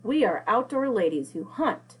We are outdoor ladies who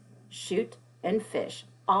hunt, shoot, and fish,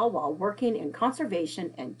 all while working in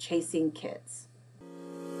conservation and chasing kids.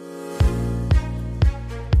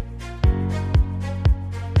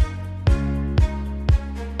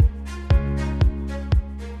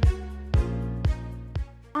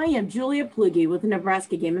 I am Julia Plugi with the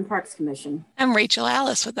Nebraska Game and Parks Commission. I'm Rachel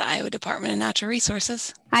Alice with the Iowa Department of Natural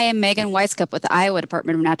Resources. I am Megan Weiskup with the Iowa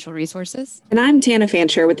Department of Natural Resources. And I'm Tana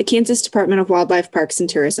Fancher with the Kansas Department of Wildlife, Parks, and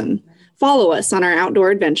Tourism. Follow us on our outdoor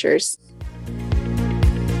adventures.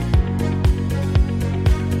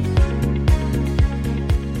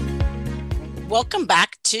 Welcome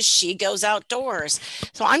back to She Goes Outdoors.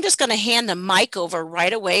 So I'm just going to hand the mic over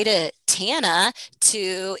right away to Tana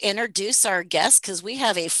to introduce our guest because we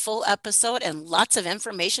have a full episode and lots of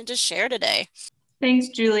information to share today. Thanks,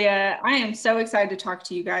 Julia. I am so excited to talk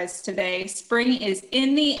to you guys today. Spring is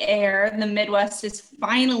in the air. The Midwest is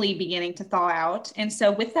finally beginning to thaw out. And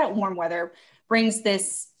so with that warm weather brings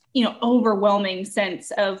this overwhelming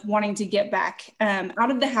sense of wanting to get back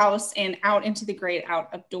out of the house and out into the great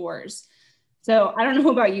outdoors. So I don't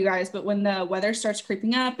know about you guys, but when the weather starts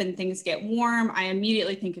creeping up and things get warm, I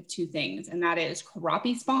immediately think of two things, and that is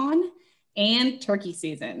crappie spawn and turkey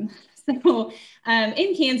season. So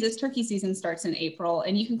in Kansas, turkey season starts in April,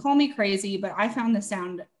 and you can call me crazy, but I find the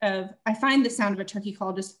sound of a turkey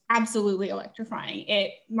call just absolutely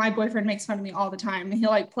electrifying. My boyfriend makes fun of me all the time, and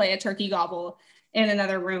he'll play a turkey gobble in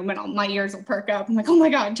another room, and my ears will perk up. I'm like, oh my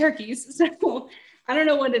God, turkeys. So I don't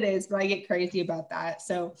know what it is, but I get crazy about that.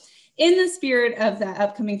 So in the spirit of the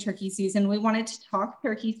upcoming turkey season, we wanted to talk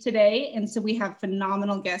turkeys today. And so we have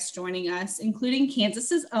phenomenal guests joining us, including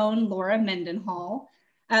Kansas's own Laura Mendenhall.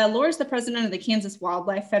 Laura's the president of the Kansas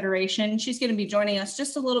Wildlife Federation. She's going to be joining us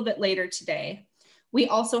just a little bit later today. We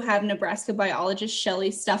also have Nebraska biologist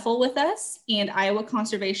Shelley Stuffle with us and Iowa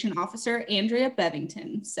Conservation Officer Andrea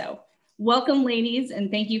Bevington. So welcome, ladies, and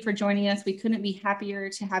thank you for joining us. We couldn't be happier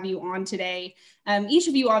to have you on today. Each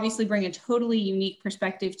of you obviously bring a totally unique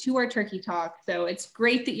perspective to our turkey talk, so it's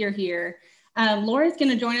great that you're here. Laura's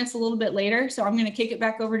going to join us a little bit later, so I'm going to kick it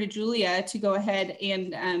back over to Julia to go ahead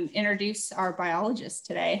and introduce our biologist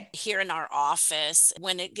today. Here in our office,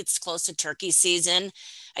 when it gets close to turkey season,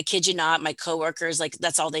 I kid you not, my coworkers,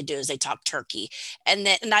 that's all they do is they talk turkey. And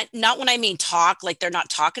then not when I mean talk, they're not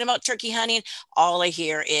talking about turkey hunting. All I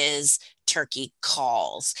hear is turkey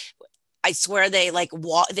calls. I swear they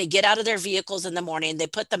they get out of their vehicles in the morning, they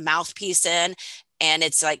put the mouthpiece in, and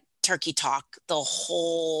it's like turkey talk the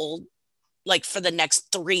whole for the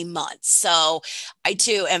next 3 months. So I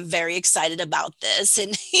too am very excited about this.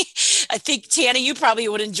 And I think, Tana, you probably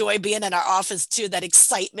would enjoy being in our office too, that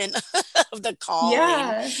excitement of the call.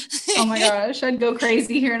 Yeah. Oh my gosh, I'd go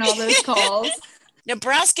crazy hearing all those calls.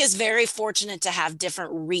 Nebraska is very fortunate to have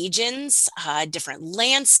different regions, different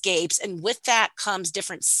landscapes, and with that comes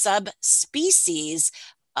different subspecies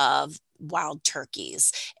of wild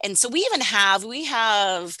turkeys. And so we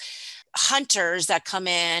have hunters that come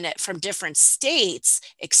in from different states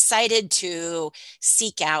excited to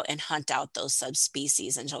seek out and hunt out those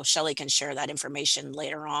subspecies. And so Shelley can share that information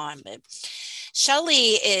later on. But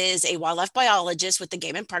Shelley is a wildlife biologist with the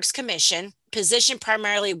Game and Parks Commission. Position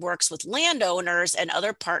primarily works with landowners and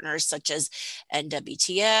other partners such as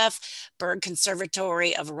NWTF, Bird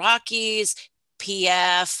Conservatory of Rockies,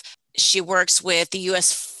 PF. She works with the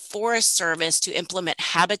U.S. Forest Service to implement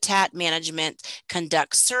habitat management,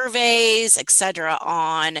 conduct surveys, etc.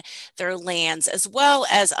 on their lands, as well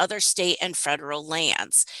as other state and federal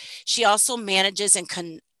lands. She also manages and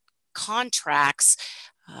contracts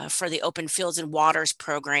for the Open Fields and Waters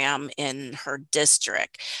program in her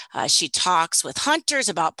district. She talks with hunters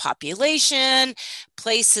about population,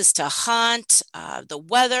 places to hunt, the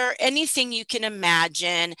weather, anything you can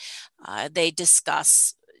imagine. They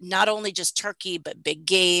discuss not only just turkey, but big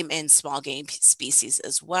game and small game species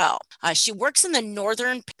as well. She works in the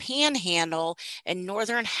northern panhandle and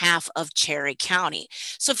northern half of Cherry County.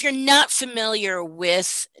 So if you're not familiar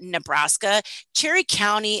with Nebraska, Cherry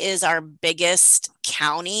County is our biggest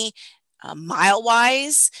county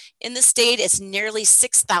mile-wise in the state. It's nearly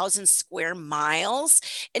 6,000 square miles.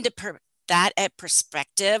 And to that at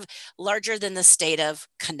perspective, larger than the state of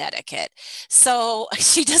Connecticut. So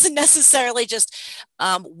she doesn't necessarily just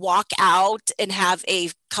walk out and have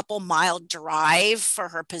a couple mile drive for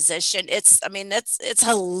her position. It's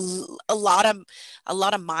a lot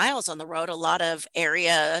of miles on the road, a lot of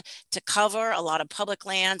area to cover, a lot of public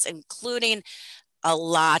lands, including a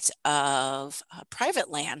lot of private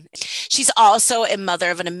land. She's also a mother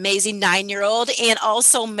of an amazing 9-year-old and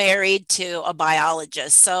also married to a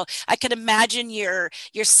biologist. So I can imagine your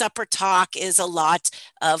supper talk is a lot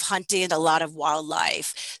of hunting and a lot of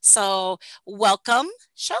wildlife. So welcome,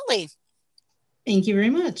 Shelley. Thank you very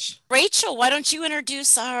much. Rachel, why don't you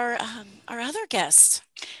introduce our other guest?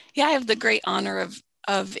 Yeah, I have the great honor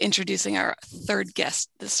of introducing our third guest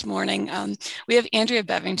this morning. We have Andrea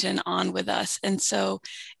Bevington on with us. And so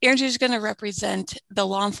Andrea is going to represent the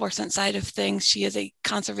law enforcement side of things. She is a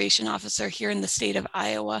conservation officer here in the state of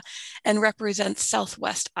Iowa and represents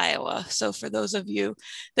Southwest Iowa. So for those of you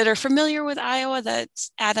that are familiar with Iowa,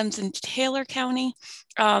 that's Adams and Taylor County.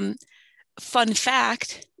 Fun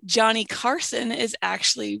fact, Johnny Carson is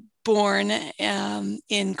actually born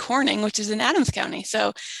in Corning, which is in Adams County.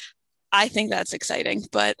 So I think that's exciting,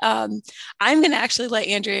 but I'm going to actually let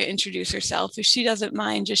Andrea introduce herself, if she doesn't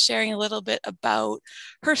mind just sharing a little bit about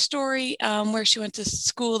her story, where she went to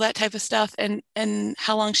school, that type of stuff, and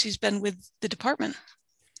how long she's been with the department.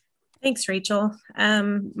 Thanks, Rachel.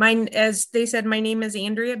 As they said, my name is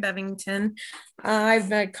Andrea Bevington.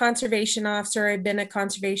 I'm a conservation officer. I've been a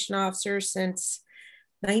conservation officer since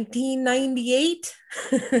 1998.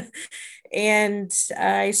 And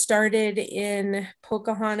I started in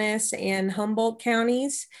Pocahontas and Humboldt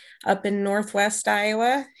counties up in Northwest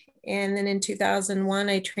Iowa. And then in 2001,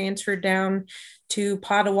 I transferred down to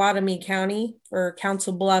Pottawatomie County for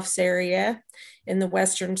Council Bluffs area in the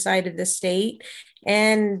western side of the state.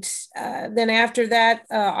 And then after that,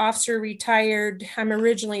 officer retired. I'm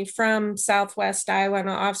originally from Southwest Iowa, and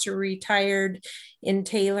an officer retired in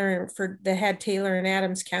Taylor had Taylor and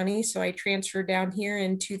Adams County. So I transferred down here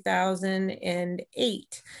in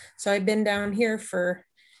 2008. So I've been down here for,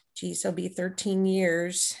 it'll be 13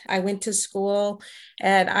 years. I went to school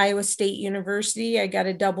at Iowa State University. I got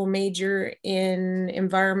a double major in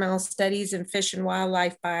environmental studies and fish and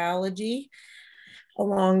wildlife biology a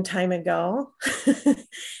long time ago.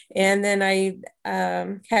 And then I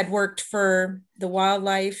had worked for the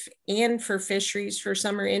wildlife and for fisheries for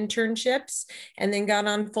summer internships, and then got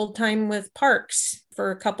on full-time with parks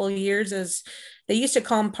for a couple of years, as they used to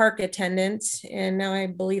call them park attendants, and now I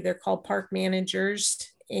believe they're called park managers.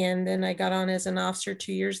 And then I got on as an officer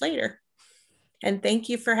 2 years later. And thank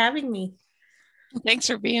you for having me. Thanks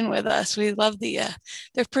for being with us. We love the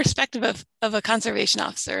perspective of a conservation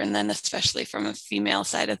officer, and then especially from a female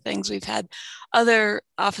side of things. We've had other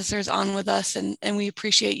officers on with us, and we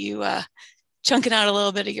appreciate you chunking out a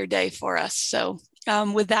little bit of your day for us. So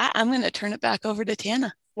with that, I'm going to turn it back over to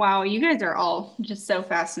Tana. Wow, you guys are all just so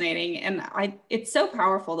fascinating. And it's so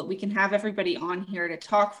powerful that we can have everybody on here to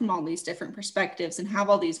talk from all these different perspectives and have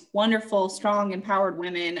all these wonderful, strong, empowered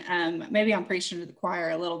women. Maybe I'm preaching to the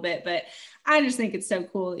choir a little bit, but I just think it's so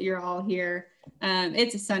cool that you're all here.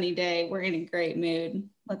 It's a sunny day. We're in a great mood.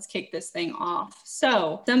 Let's kick this thing off.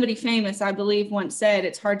 So somebody famous, I believe, once said,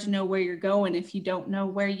 it's hard to know where you're going if you don't know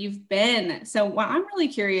where you've been. So what I'm really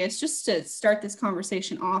curious, just to start this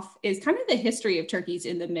conversation off, is kind of the history of turkeys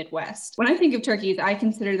in the Midwest. When I think of turkeys, I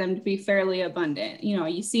consider them to be fairly abundant. You know,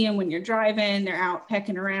 you see them when you're driving, they're out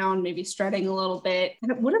pecking around, maybe strutting a little bit.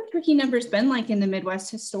 What have turkey numbers been like in the Midwest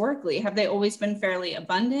historically? Have they always been fairly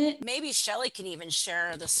abundant? Maybe Shelley can even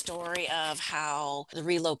share the story of how the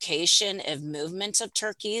relocation of movements of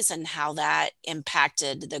turkeys and how that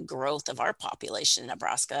impacted the growth of our population in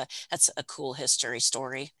Nebraska. That's a cool history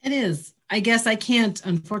story. It is. I guess I can't,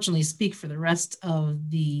 unfortunately, speak for the rest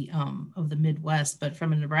of the Midwest, but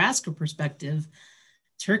from a Nebraska perspective,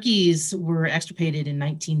 turkeys were extirpated in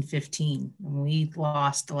 1915 when we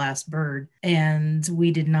lost the last bird, and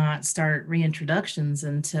we did not start reintroductions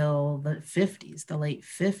until the 50s, the late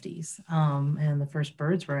 50s. And the first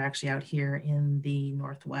birds were actually out here in the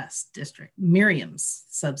Northwest District, Merriam's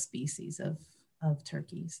subspecies of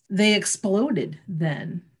turkeys. They exploded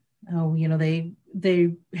then.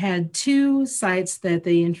 They had two sites that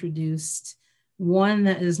they introduced. One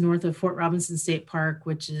that is north of Fort Robinson State Park,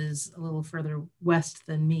 which is a little further west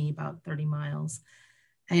than me, about 30 miles.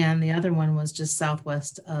 And the other one was just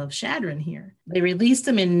southwest of Chadron here. They released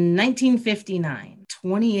them in 1959,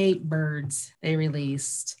 28 birds they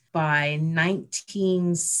released. By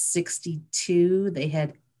 1962, they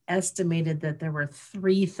had estimated that there were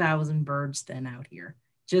 3,000 birds then out here,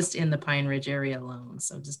 just in the Pine Ridge area alone.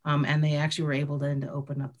 So and they actually were able then to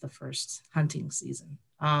open up the first hunting season.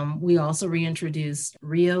 We also reintroduced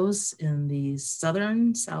Rios in the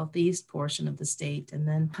southeast portion of the state,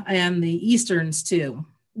 and the easterns too.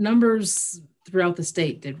 Numbers throughout the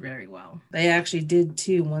state did very well. They actually did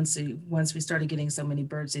too. Once we started getting so many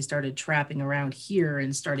birds, they started trapping around here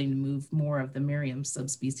and starting to move more of the Merriam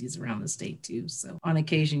subspecies around the state too. So on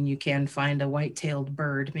occasion you can find a white-tailed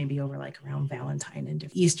bird, maybe over like around Valentine, and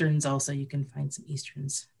Easterns also, you can find some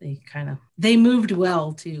Easterns. They moved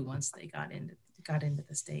well too once they got into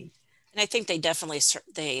the state. And I think they definitely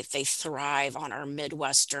they thrive on our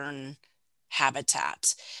Midwestern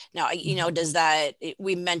habitat. Now, does that,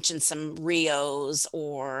 we mentioned some Rios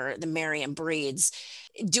or the Merriam breeds.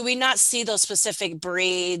 Do we not see those specific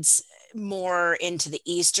breeds more into the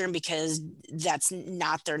Eastern because that's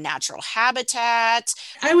not their natural habitat?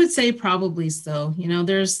 I would say probably so.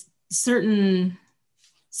 There's certain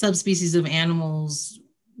subspecies of animals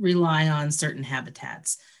rely on certain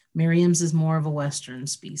habitats. Merriam's is more of a Western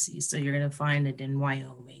species, so you're going to find it in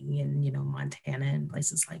Wyoming and, Montana and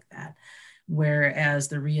places like that. Whereas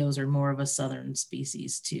the Rios are more of a Southern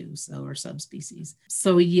species too, or subspecies.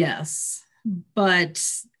 So yes, but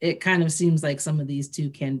it kind of seems like some of these two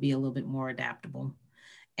can be a little bit more adaptable.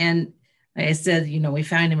 And like I said, we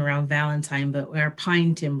find them around Valentine, but our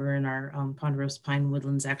pine timber and our ponderosa pine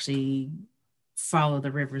woodlands actually follow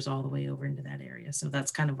the rivers all the way over into that area. So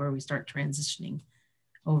that's kind of where we start transitioning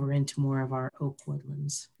over into more of our oak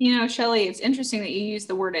woodlands. Shelley, it's interesting that you use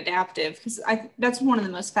the word adaptive, because that's one of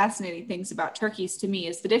the most fascinating things about turkeys to me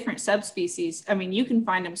is the different subspecies. I mean, you can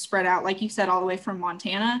find them spread out, like you said, all the way from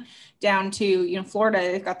Montana down to, Florida.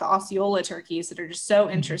 They've got the Osceola turkeys that are just so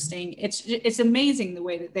interesting. It's amazing the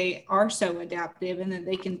way that they are so adaptive and that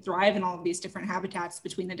they can thrive in all of these different habitats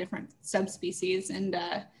between the different subspecies. And,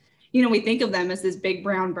 we think of them as this big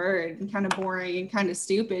brown bird and kind of boring and kind of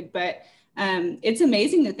stupid, but it's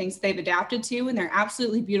amazing the things they've adapted to, and they're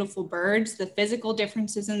absolutely beautiful birds. The physical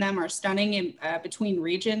differences in them are stunning in between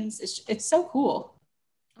regions. It's so cool.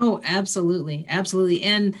 Oh, absolutely. Absolutely.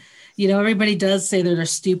 And, everybody does say they're a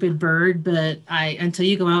stupid bird, but until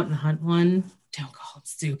you go out and hunt one, don't call it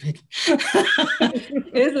stupid.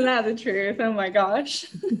 Isn't that the truth? Oh my gosh.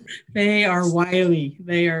 They are wily.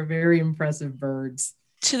 They are very impressive birds.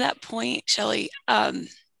 To that point, Shelley, I've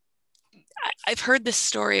heard this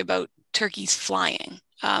story about turkeys flying.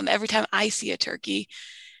 Every time I see a turkey,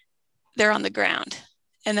 they're on the ground.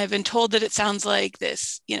 And I've been told that it sounds like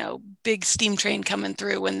this, big steam train coming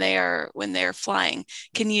through when they're flying.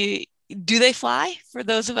 Do they fly, for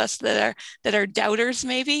those of us that are doubters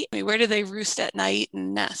maybe? I mean, where do they roost at night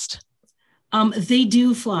and nest? They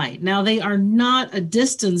do fly. Now, they are not a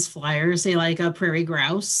distance flyer, say like a prairie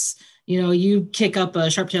grouse. You kick up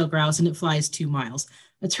a sharp-tailed grouse and it flies 2 miles.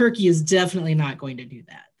 A turkey is definitely not going to do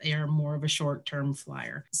that. They are more of a short-term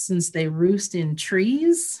flyer. Since they roost in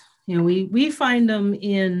trees, we find them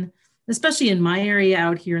especially in my area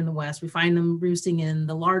out here in the West, we find them roosting in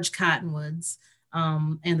the large cottonwoods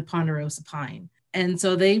and the ponderosa pine. And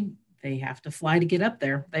so they have to fly to get up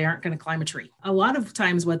there. They aren't going to climb a tree. A lot of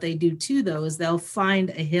times what they do too, though, is they'll find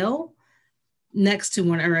a hill next to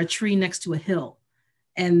one, or a tree next to a hill.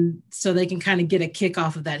 And so they can kind of get a kick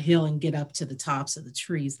off of that hill and get up to the tops of the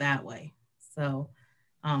trees that way. So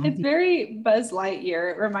it's very Buzz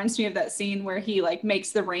Lightyear. It reminds me of that scene where he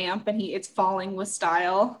makes the ramp and it's falling with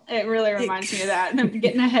style. It really reminds me of that, and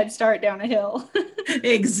getting a head start down a hill.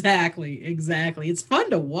 Exactly. It's fun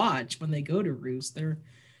to watch when they go to roost. They're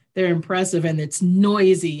impressive, and it's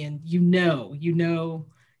noisy, and you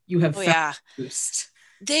have found roost.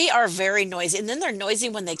 They are very noisy. And then they're noisy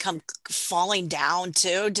when they come falling down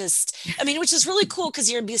too. Which is really cool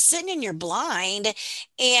because you're sitting in your blind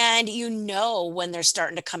and when they're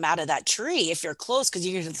starting to come out of that tree if you're close, because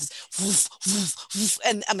you hear this woof, woof, woof,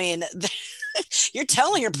 and you're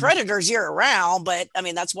telling your predators you're around, but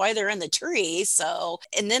that's why they're in the tree. So,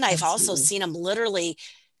 and then I've also seen them literally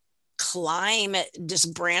climb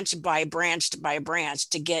just branch by branch by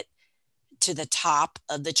branch to get to the top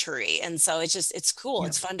of the tree. And so it's cool. Yeah.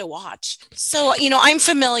 It's fun to watch. So, I'm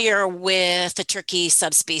familiar with the turkey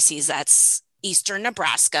subspecies that's Eastern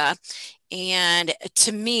Nebraska. And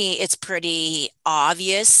to me, it's pretty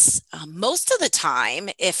obvious most of the time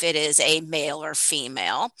if it is a male or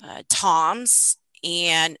female. Toms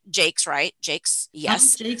and Jakes, right? Jakes,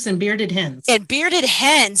 yes. Jakes and bearded hens. And bearded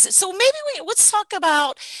hens. So maybe let's talk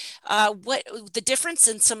about what the difference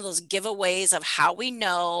in some of those giveaways of how we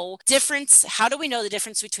know difference. How do we know the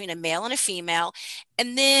difference between a male and a female?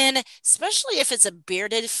 And then, especially if it's a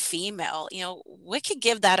bearded female, what could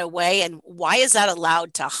give that away, and why is that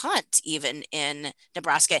allowed to hunt even in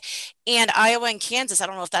Nebraska and Iowa and Kansas? I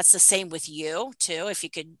don't know if that's the same with you too. If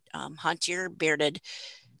you could hunt your bearded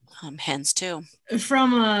hens too.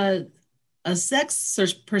 From a sex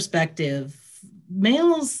perspective,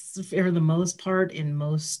 males, for the most part, in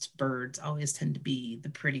most birds, always tend to be the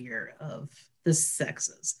prettier of the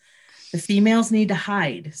sexes. The females need to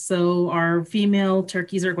hide. So our female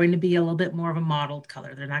turkeys are going to be a little bit more of a mottled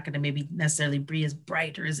color. They're not going to maybe necessarily be as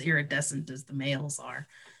bright or as iridescent as the males are.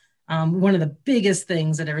 One of the biggest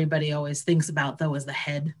things that everybody always thinks about, though, is the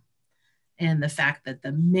head, and the fact that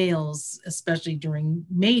the males, especially during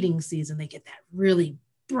mating season, they get that really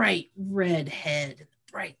bright red head,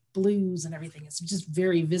 bright blues and everything. It's just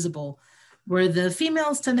very visible, where the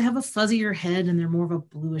females tend to have a fuzzier head and they're more of a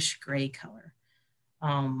bluish gray color.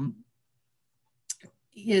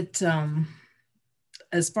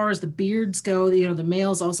 As far as the beards go, the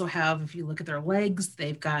males also have, if you look at their legs,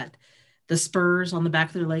 they've got the spurs on the back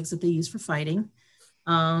of their legs that they use for fighting.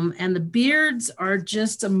 And the beards are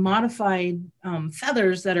just a modified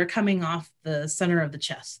feathers that are coming off the center of the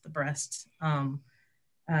chest, the breast.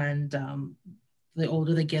 The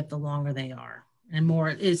older they get, the longer they are. And more,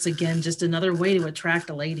 it's again, just another way to attract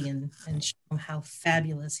a lady and show them how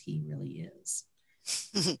fabulous he really is.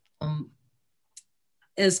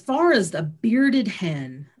 As far as the bearded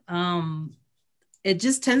hen, it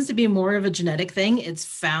just tends to be more of a genetic thing. It's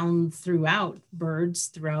found throughout birds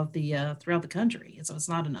throughout the country. So it's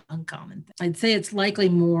not an uncommon thing. I'd say it's likely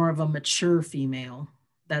more of a mature female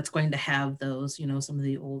that's going to have those, some of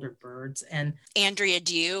the older birds. And Andrea,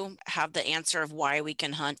 do you have the answer of why we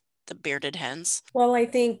can hunt the bearded hens? Well, I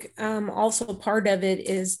think also part of it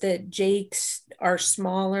is that jakes are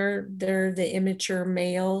smaller. They're the immature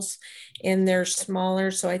males and they're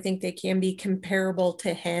smaller. So I think they can be comparable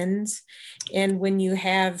to hens. And when you're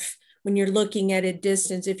looking at a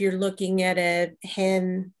distance, if you're looking at a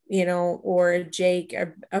hen, or a jake,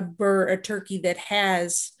 a turkey that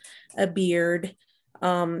has a beard,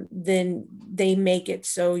 then they make it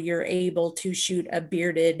so you're able to shoot a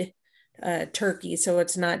bearded turkey. So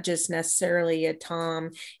it's not just necessarily a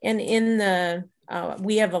tom. And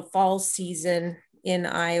we have a fall season in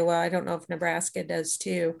Iowa. I don't know if Nebraska does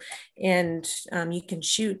too. And you can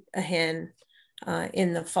shoot a hen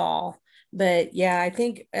in the fall. But yeah, I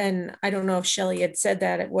think, and I don't know if Shelley had said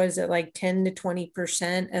that, it was like 10 to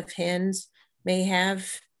 20% of hens may have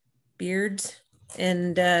beards.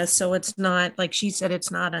 And so it's not, like she said,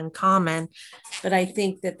 it's not uncommon, but I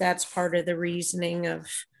think that that's part of the reasoning of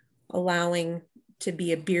allowing to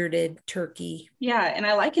be a bearded turkey. Yeah, and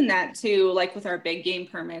I liken that to, like with our big game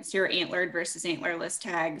permits, your antlered versus antlerless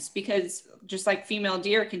tags, because just like female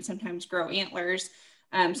deer can sometimes grow antlers,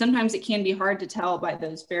 sometimes it can be hard to tell by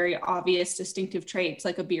those very obvious distinctive traits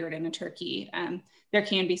like a beard in a turkey. There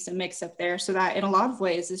can be some mix up there. So that in a lot of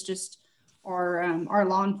ways is just our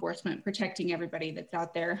law enforcement protecting everybody that's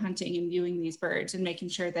out there hunting and viewing these birds and making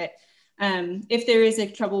sure that if there is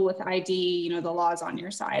a trouble with ID, the law's on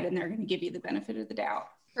your side and they're going to give you the benefit of the doubt.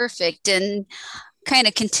 Perfect. And kind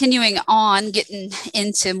of continuing on, getting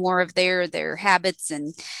into more of their habits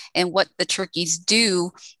and what the turkeys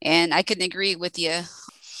do. And I couldn't agree with you,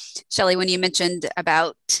 Shelley, when you mentioned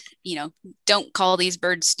about, don't call these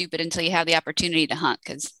birds stupid until you have the opportunity to hunt,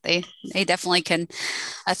 because they definitely can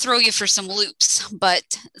throw you for some loops. But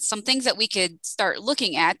some things that we could start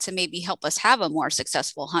looking at to maybe help us have a more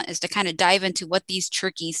successful hunt is to kind of dive into what these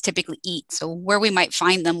turkeys typically eat. So where we might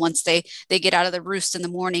find them once they get out of the roost in the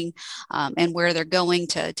morning, and where they're going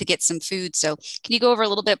to get some food. So can you go over a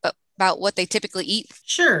little bit about what they typically eat?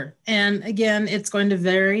 Sure. And again, it's going to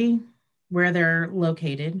vary where they're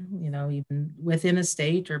located, even within a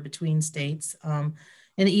state or between states. In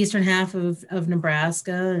the eastern half of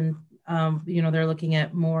Nebraska, and they're looking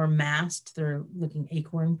at more mast. They're looking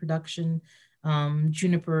acorn production,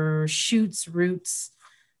 juniper shoots, roots,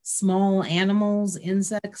 small animals,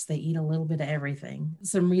 insects. They eat a little bit of everything.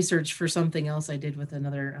 Some research for something else I did with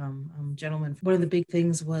another gentleman. One of the big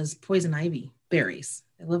things was poison ivy berries.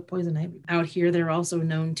 They love poison ivy. Out here, they're also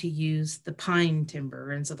known to use the pine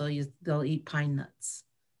timber, and so they'll eat pine nuts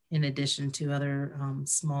in addition to other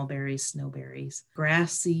small berries, snowberries,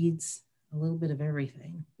 grass seeds, a little bit of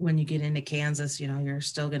everything. When you get into Kansas, you're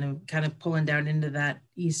still going to kind of pulling down into that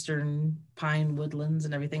eastern pine woodlands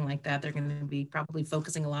and everything like that. They're going to be probably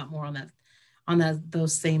focusing a lot more on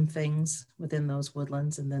those same things within those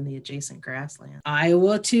woodlands and then the adjacent grassland.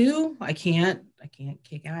 Iowa too. I can't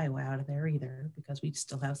kick Iowa out of there either, because we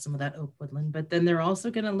still have some of that oak woodland. But then they're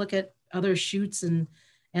also going to look at other shoots and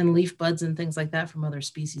leaf buds and things like that from other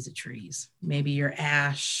species of trees. Maybe your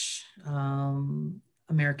ash,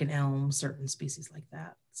 American elm, certain species like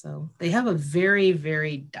that. So they have a very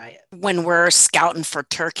varied diet. When we're scouting for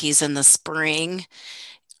turkeys in the spring,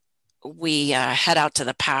 we head out to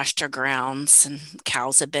the pasture grounds and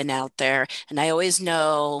cows have been out there. And I always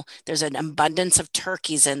know there's an abundance of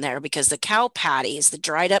turkeys in there because the cow patties, the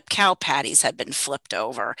dried up cow patties had been flipped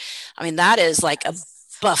over. I mean, that is like a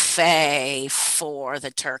buffet for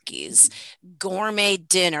the turkeys. Gourmet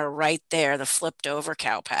dinner right there, the flipped over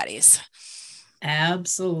cow patties.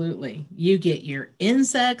 Absolutely. You get your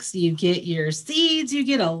insects, you get your seeds, you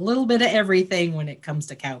get a little bit of everything when it comes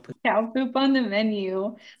to cow poop. Cow poop on the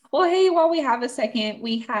menu. Well, hey, while we have a second,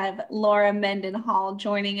 we have Laura Mendenhall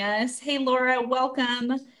joining us. Hey, Laura,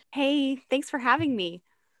 welcome. Hey, thanks for having me.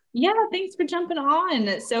 Yeah, thanks for jumping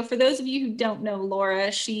on. So for those of you who don't know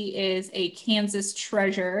Laura, she is a Kansas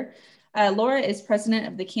treasure. Laura is president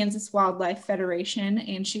of the Kansas Wildlife Federation,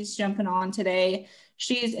 and she's jumping on today.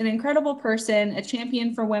 She's an incredible person, a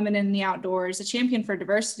champion for women in the outdoors, a champion for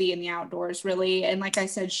diversity in the outdoors, really. And like I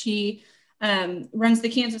said, she runs the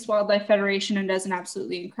Kansas Wildlife Federation and does an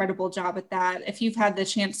absolutely incredible job at that. If you've had the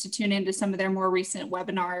chance to tune into some of their more recent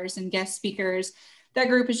webinars and guest speakers, that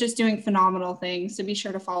group is just doing phenomenal things. So be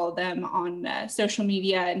sure to follow them on social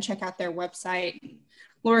media and check out their website.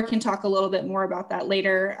 Laura can talk a little bit more about that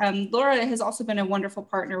later. Laura has also been a wonderful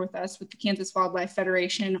partner with us with the Kansas Wildlife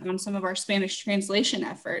Federation on some of our Spanish translation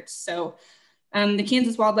efforts. So the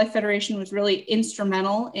Kansas Wildlife Federation was really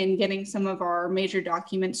instrumental in getting some of our major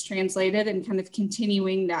documents translated and kind of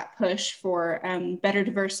continuing that push for better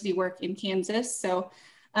diversity work in Kansas. So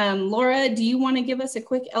Laura, do you want to give us a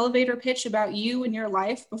quick elevator pitch about you and your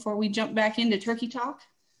life before we jump back into turkey talk?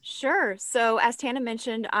 Sure. So as Tana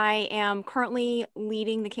mentioned, I am currently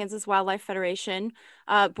leading the Kansas Wildlife Federation.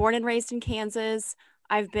 Born and raised in Kansas,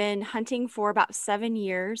 I've been hunting for about 7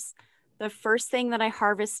 years. The first thing that I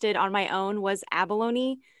harvested on my own was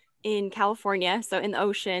abalone in California, so in the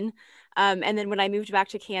ocean. And then when I moved back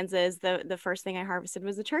to Kansas, the first thing I harvested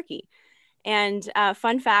was a turkey. And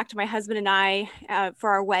fun fact, my husband and I, for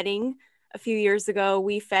our wedding a few years ago,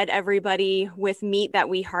 we fed everybody with meat that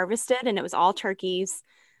we harvested, and it was all turkeys.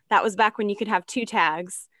 That was back when you could have 2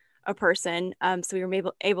 tags a person. So we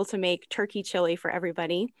were able to make turkey chili for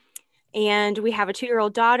everybody. And we have a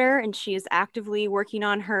 2-year-old daughter, and she is actively working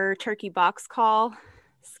on her turkey box call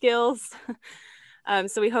skills.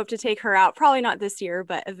 So we hope to take her out, probably not this year,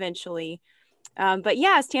 but eventually. But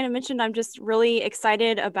yeah, as Tana mentioned, I'm just really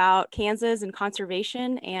excited about Kansas and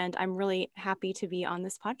conservation, and I'm really happy to be on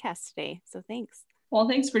this podcast today. So thanks. Well,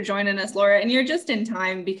 thanks for joining us, Laura. And you're just in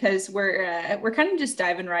time because we're kind of just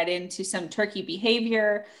diving right into some turkey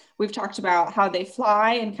behavior. We've talked about how they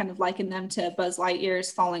fly and kind of liken them to Buzz Lightyear's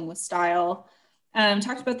Falling with Style.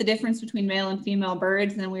 Talked about the difference between male and female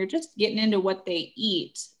birds, and then we were just getting into what they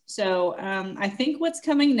eat. So I think what's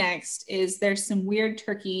coming next is there's some weird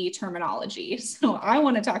turkey terminology. So I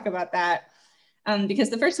want to talk about that because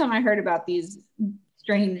the first time I heard about these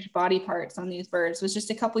strange body parts on these birds was just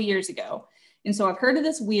a couple years ago. And so I've heard of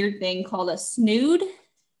this weird thing called a snood.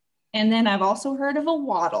 And then I've also heard of a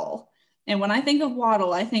waddle. And when I think of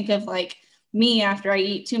waddle, I think of like me after I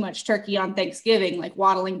eat too much turkey on Thanksgiving, like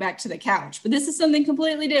waddling back to the couch. But this is something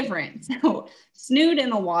completely different. So snood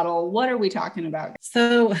and a waddle, what are we talking about?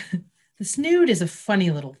 So the snood is a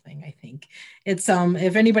funny little thing, I think. It's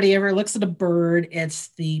if anybody ever looks at a bird, it's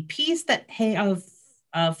the piece that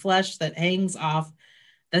of flesh that hangs off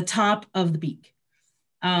the top of the beak.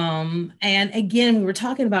 And again, we were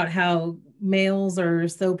talking about how males are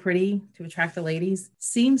so pretty to attract the ladies.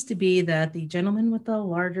 Seems to be that the gentleman with the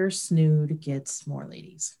larger snood gets more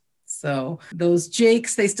ladies. So those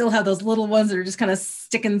jakes, they still have those little ones that are just kind of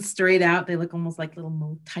sticking straight out. They look almost like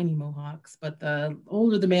little tiny mohawks, but the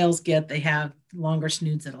older the males get, they have longer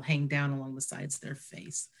snoods that'll hang down along the sides of their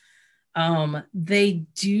face. They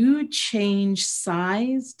do change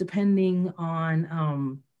size depending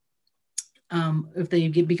on if they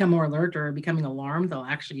become more alert or becoming alarmed, they'll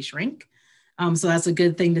actually shrink. So that's a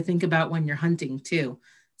good thing to think about when you're hunting too.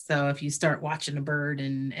 So if you start watching a bird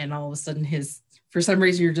and all of a sudden for some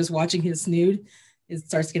reason you're just watching his snood, it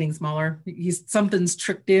starts getting smaller. Something's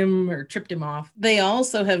tricked him or tripped him off. They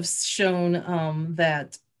also have shown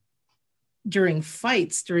that during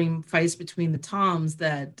fights between the toms,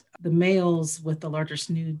 that the males with the larger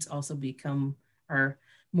snoods also are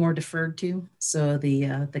more deferred to. So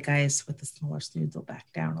the guys with the smaller snoods will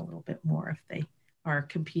back down a little bit more if they are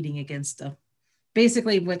competing against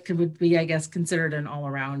basically what would be, I guess, considered an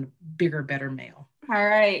all-around bigger, better male. All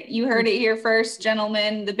right. You heard it here first,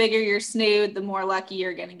 gentlemen. The bigger your snood, the more lucky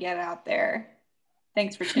you're going to get out there.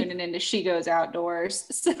 Thanks for tuning in to She Goes Outdoors.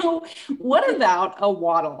 So what about a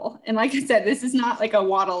waddle? And like I said, this is not like a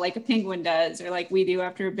waddle like a penguin does or like we do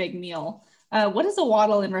after a big meal. What is a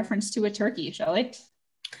waddle in reference to a turkey, Shelley?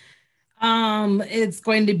 It's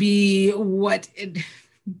going to be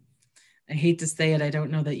I hate to say it. I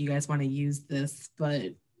don't know that you guys want to use this,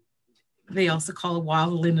 but they also call a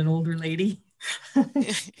wildling an older lady.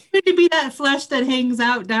 It's going to be that flesh that hangs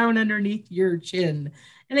out down underneath your chin.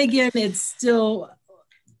 And again, it's still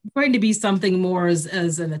going to be something more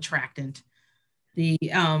as an attractant.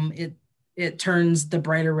 It turns the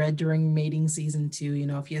brighter red during mating season too. You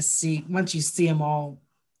know, once you see them all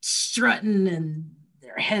strutting and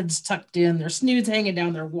their heads tucked in, their snoods hanging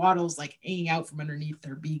down, their wattles like hanging out from underneath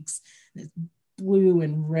their beaks. It's blue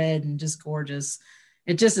and red and just gorgeous.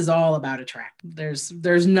 It just is all about attract. There's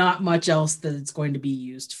not much else that it's going to be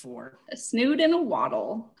used for. A snood and a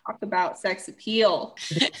waddle. Talk about sex appeal.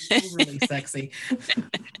 It's really sexy.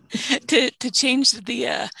 to change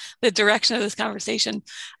the direction of this conversation.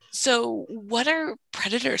 So what are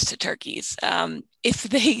predators to turkeys? If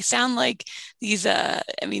they sound like these,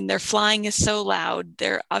 their flying is so loud,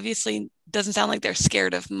 they're obviously doesn't sound like they're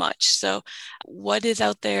scared of much. So what is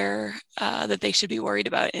out there that they should be worried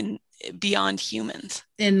about beyond humans?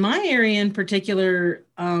 In my area in particular,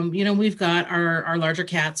 we've got our larger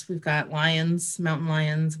cats. We've got lions, mountain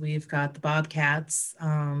lions. We've got the bobcats,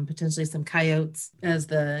 potentially some coyotes. As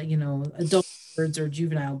the, adult birds or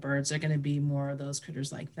juvenile birds, they're going to be more of those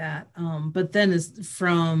critters like that. But then as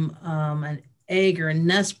from an egg or a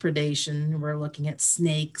nest predation, we're looking at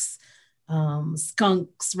snakes,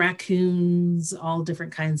 skunks, raccoons, all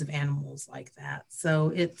different kinds of animals like that.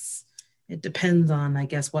 So it depends on, I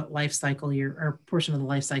guess, what life cycle or portion of the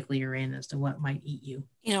life cycle you're in as to what might eat you.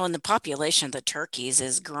 And the population of the turkeys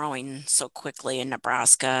is growing so quickly in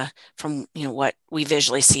Nebraska from, what we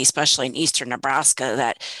visually see, especially in eastern Nebraska,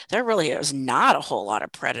 that there really is not a whole lot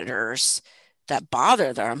of predators that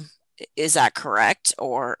bother them. Is that correct?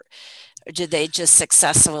 Or did they just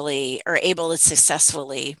able to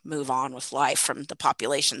successfully move on with life from the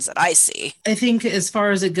populations that I see? I think as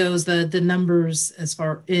far as it goes, the numbers as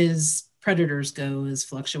far as predators go is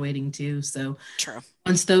fluctuating too. So true.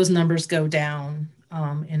 Once those numbers go down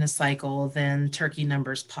in a cycle, then turkey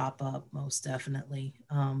numbers pop up most definitely.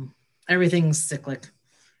 Everything's cyclic.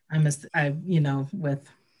 With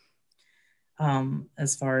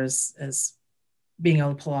as far as being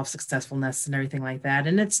able to pull off successful nests and everything like that.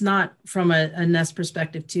 And it's not from a nest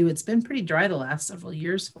perspective too. It's been pretty dry the last several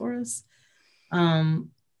years for us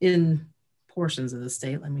in portions of the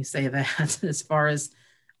state. Let me say that as far as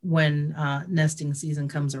when nesting season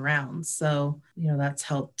comes around. So, that's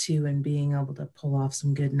helped too in being able to pull off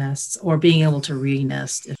some good nests or being able to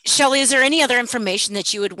re-nest. Shelley, is there any other information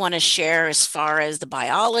that you would want to share as far as the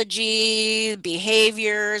biology,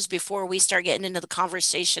 behaviors, before we start getting into the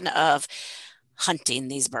conversation of hunting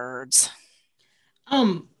these birds?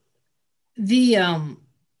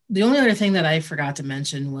 The only other thing that I forgot to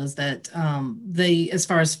mention was that as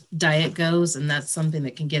far as diet goes, and that's something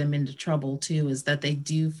that can get them into trouble too, is that they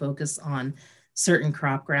do focus on certain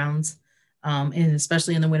crop grounds. And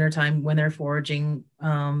especially in the wintertime when they're foraging,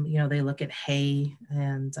 they look at hay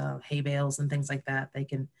and hay bales and things like that.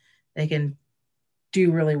 They can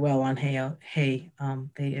do really well on hay.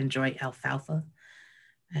 They enjoy alfalfa.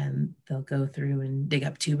 And they'll go through and dig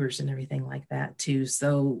up tubers and everything like that too.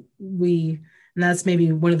 So and that's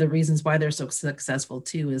maybe one of the reasons why they're so successful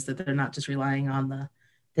too, is that they're not just relying on the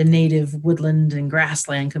native woodland and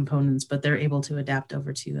grassland components, but they're able to adapt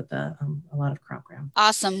over to a lot of crop ground.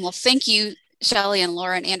 Awesome. Well, thank you, Shelley and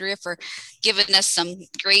Laura and Andrea, for giving us some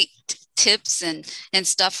great tips and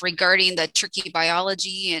stuff regarding the turkey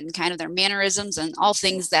biology and kind of their mannerisms and all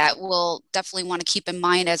things that we'll definitely want to keep in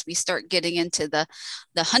mind as we start getting into the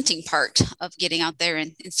hunting part of getting out there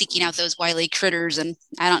and seeking out those wily critters. And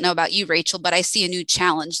I don't know about you, Rachel, but I see a new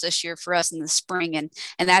challenge this year for us in the spring, and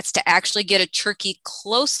that's to actually get a turkey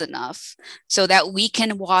close enough so that we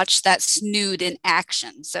can watch that snood in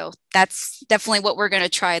action. So that's definitely what we're going to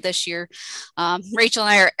try this year. Rachel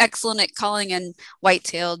and I are excellent at calling in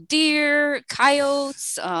white-tailed deer,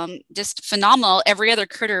 coyotes, just phenomenal, every other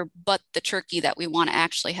critter but the turkey that we want to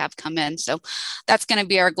actually have come in. So that's going to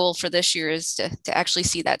be our goal for this year, is to actually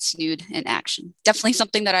see that snood in action. Definitely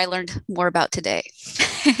something that I learned more about today.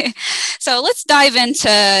 So let's dive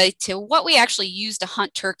into what we actually use to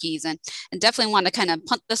hunt turkeys, and definitely want to kind of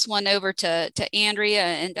punt this one over to Andrea,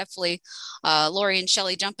 and definitely Lori and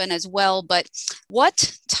Shelley jump in as well. But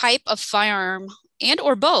what type of firearm and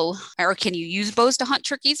or bow, or can you use bows to hunt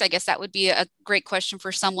turkeys? I guess that would be a great question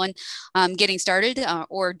for someone getting started,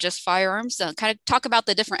 or just firearms. Kind of talk about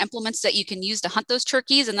the different implements that you can use to hunt those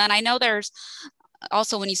turkeys. And then I know there's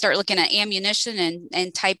Also, when you start looking at ammunition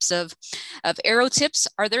and types of arrow tips,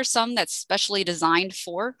 are there some that's specially designed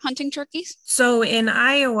for hunting turkeys? So in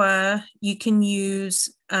Iowa, you can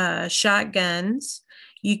use shotguns,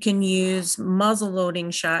 you can use muzzle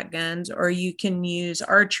loading shotguns, or you can use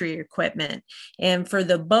archery equipment. And for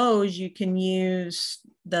the bows, you can use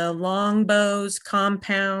the long bows,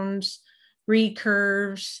 compounds,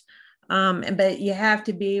 recurves, but you have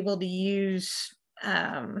to be able to use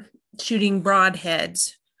shooting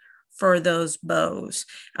broadheads for those bows.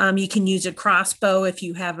 You can use a crossbow if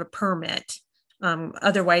you have a permit.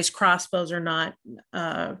 Otherwise, crossbows are not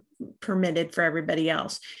permitted for everybody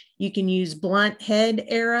else. You can use blunt head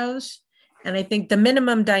arrows, and I think the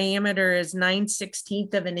minimum diameter is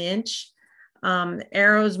 9/16 of an inch.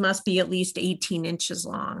 Arrows must be at least 18 inches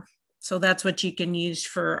long. So that's what you can use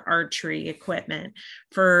for archery equipment.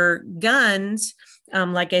 For guns,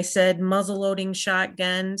 like I said, muzzle loading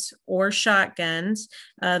shotguns or shotguns,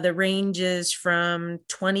 the range is from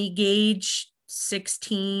 20 gauge,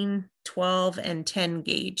 16, 12, and 10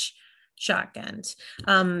 gauge shotguns.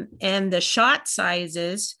 And the shot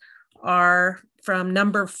sizes are from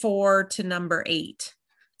number 4 to number 8.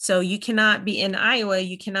 So you cannot be in Iowa,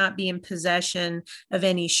 you cannot be in possession of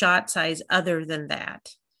any shot size other than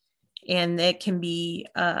that. And it can be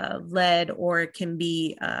lead, or it can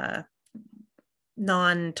be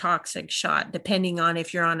non-toxic shot, depending on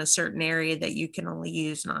if you're on a certain area that you can only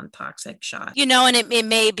use non-toxic shot. You know, and it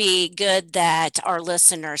may be good that our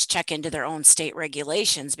listeners check into their own state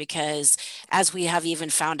regulations, because as we have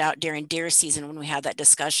even found out during deer season when we had that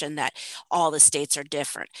discussion, that all the states are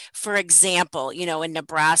different. For example, you know, in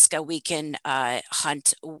Nebraska, we can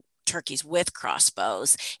hunt turkeys with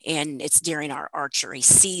crossbows, and it's during our archery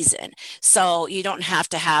season. So you don't have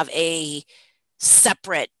to have a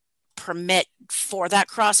separate permit for that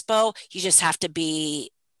crossbow. You just have to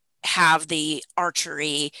have the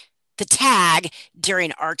archery, the tag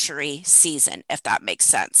during archery season, if that makes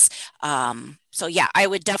sense. So yeah, I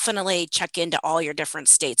would definitely check into all your different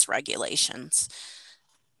states' regulations.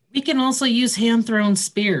 We can also use hand-thrown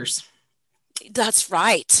spears. That's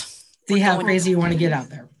right. See how crazy you want to get out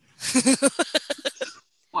there.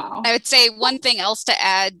 Wow. I would say one thing else to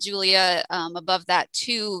add, Julia, above that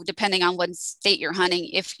too, depending on what state you're hunting,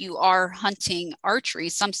 if you are hunting archery,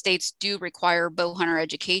 some states do require bow hunter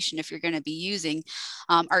education if you're going to be using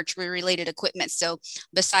archery related equipment. So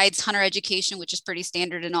besides hunter education, which is pretty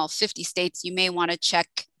standard in all 50 states, you may want to check,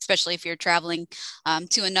 especially if you're traveling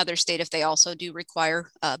to another state, if they also do require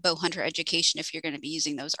bow hunter education if you're going to be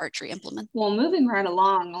using those archery implements. Well, moving right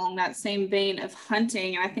along that same vein of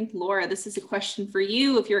hunting, and I think, Laura, this is a question for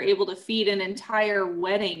you. If you're able to feed an entire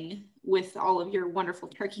wedding with all of your wonderful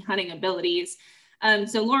turkey hunting abilities.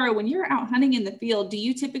 So Laura, when you're out hunting in the field, do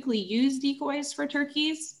you typically use decoys for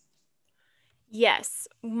turkeys? Yes,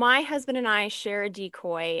 my husband and I share a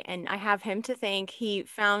decoy, and I have him to thank. He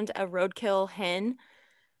found a roadkill hen,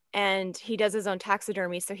 and he does his own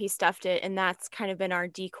taxidermy, so he stuffed it, and that's kind of been our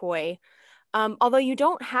decoy. Although you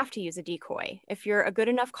don't have to use a decoy. If you're a good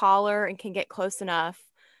enough caller and can get close enough,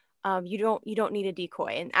 you don't need a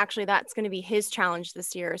decoy. And actually, that's going to be his challenge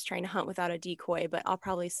this year, is trying to hunt without a decoy, but I'll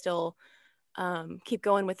probably still keep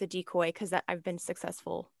going with the decoy because I've been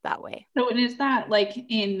successful that way. So it is that, like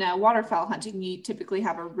in waterfowl hunting, you typically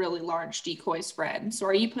have a really large decoy spread. So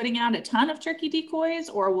are you putting out a ton of turkey decoys,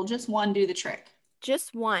 or will just one do the trick?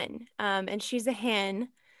 Just one, and she's a hen,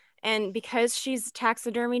 and because she's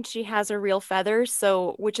taxidermied, she has her real feathers,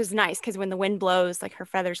 so which is nice because when the wind blows, like her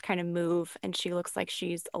feathers kind of move and she looks like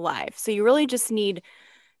she's alive. So you really just need,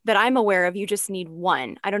 that I'm aware of, you just need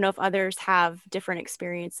one. I don't know if others have different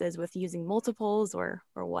experiences with using multiples or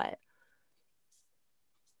what.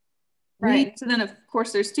 Right. So then, of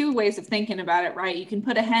course, there's two ways of thinking about it, right? You can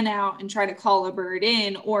put a hen out and try to call a bird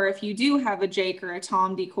in, or if you do have a jake or a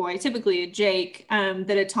tom decoy, typically a jake,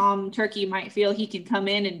 that a tom turkey might feel he can come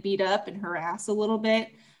in and beat up and harass a little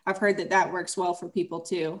bit. I've heard that works well for people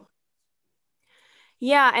too.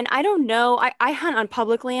 Yeah, and I don't know, I hunt on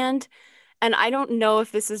public land, and I don't know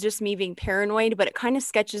if this is just me being paranoid, but it kind of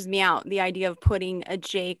sketches me out, the idea of putting a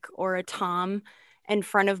jake or a tom in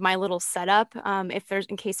front of my little setup,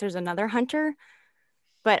 in case there's another hunter,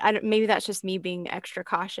 but maybe that's just me being extra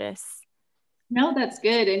cautious. No, that's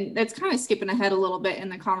good. And that's kind of skipping ahead a little bit in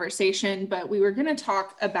the conversation, but we were going to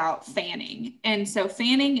talk about fanning. And so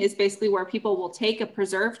fanning is basically where people will take a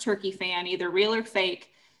preserved turkey fan, either real or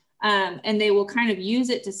fake, and they will kind of use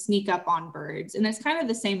it to sneak up on birds. And it's kind of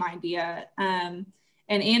the same idea.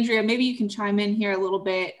 And Andrea, maybe you can chime in here a little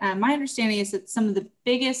bit. My understanding is that some of the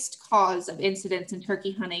biggest cause of incidents in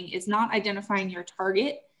turkey hunting is not identifying your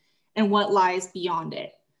target and what lies beyond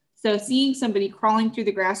it. So seeing somebody crawling through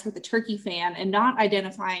the grass with a turkey fan and not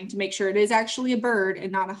identifying to make sure it is actually a bird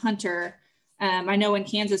and not a hunter. I know in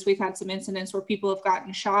Kansas, we've had some incidents where people have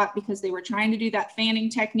gotten shot because they were trying to do that fanning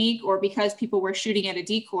technique, or because people were shooting at a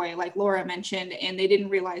decoy, like Laura mentioned, and they didn't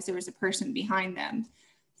realize there was a person behind them.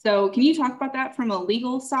 So can you talk about that from a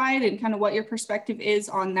legal side and kind of what your perspective is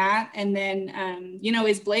on that? And then,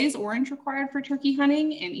 is blaze orange required for turkey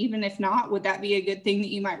hunting? And even if not, would that be a good thing that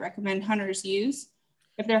you might recommend hunters use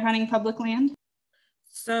if they're hunting public land?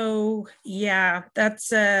 So yeah,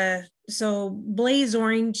 so blaze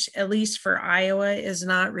orange, at least for Iowa, is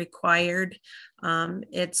not required.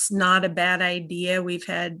 It's not a bad idea.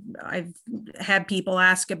 I've had people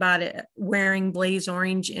ask about it, wearing blaze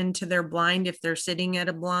orange into their blind if they're sitting in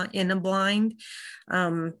a blind.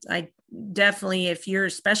 I definitely,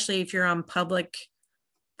 especially if you're on public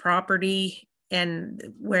property and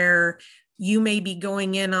where you may be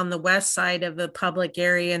going in on the west side of a public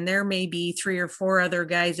area, and there may be 3 or 4 other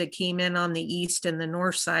guys that came in on the east and the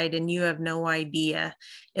north side, and you have no idea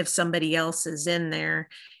if somebody else is in there.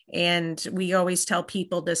 And we always tell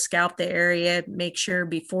people to scout the area, make sure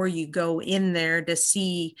before you go in there to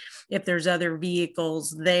see if there's other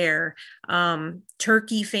vehicles there.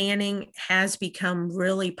 Turkey fanning has become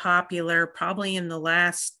really popular, probably in the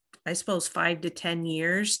last, I suppose, 5 to 10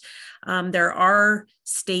 years. There are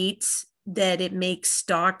states that it makes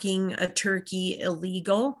stalking a turkey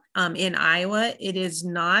illegal. In Iowa, it is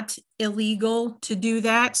not illegal to do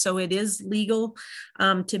that. So it is legal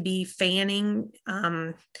to be fanning.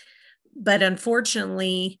 But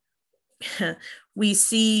unfortunately, we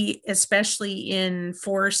see, especially in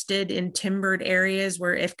forested and timbered areas,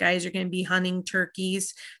 where if guys are going to be hunting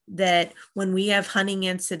turkeys, that when we have hunting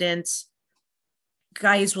incidents,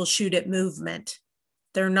 guys will shoot at movement.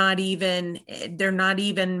 They're not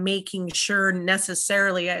even making sure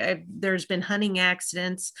necessarily. There's been hunting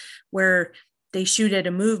accidents where they shoot at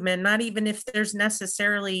a movement, not even if there's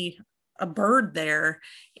necessarily a bird there.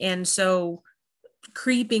 And so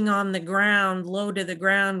creeping on the ground, low to the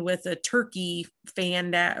ground with a turkey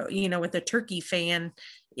fan,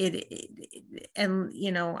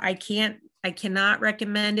 I cannot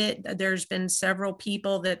recommend it. There's been several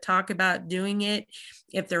people that talk about doing it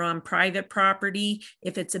if they're on private property,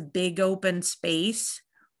 if it's a big open space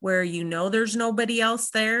where there's nobody else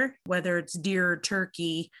there, whether it's deer or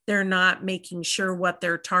turkey, they're not making sure what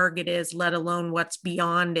their target is, let alone what's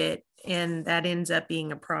beyond it. And that ends up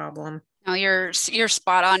being a problem. No, you're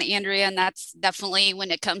spot on, Andrea, and that's definitely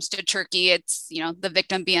when it comes to turkey, it's the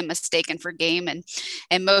victim being mistaken for game,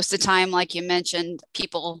 and most of the time, like you mentioned,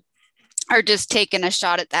 people are just taking a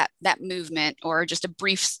shot at that movement or just a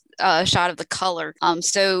brief shot of the color.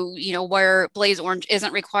 So where blaze orange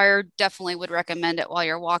isn't required, definitely would recommend it while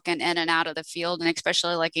you're walking in and out of the field, and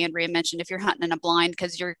especially like Andrea mentioned, if you're hunting in a blind,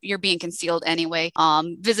 because you're being concealed anyway.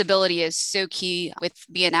 Visibility is so key with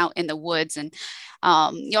being out in the woods, and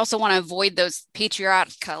you also want to avoid those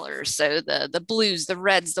patriotic colors. So the blues, the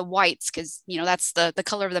reds, the whites, because that's the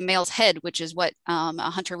color of the male's head, which is what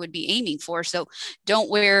a hunter would be aiming for. So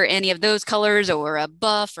don't wear any of those colors, or a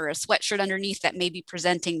buff or a sweatshirt underneath that may be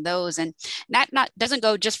presenting those. And that doesn't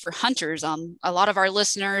go just for hunters. A lot of our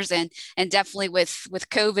listeners and definitely with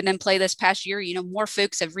COVID in play this past year, more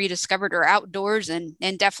folks have rediscovered our outdoors, and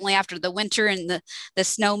definitely after the winter and the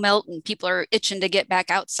snow melt, and people are itching to get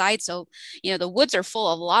back outside. So the woods are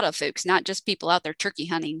full of a lot of folks, not just people out there turkey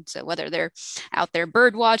hunting. So whether they're out there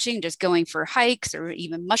bird watching, just going for hikes, or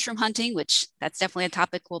even mushroom hunting, which that's definitely a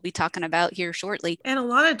topic we'll be talking about here shortly. And a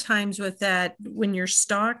lot of times with that, when you're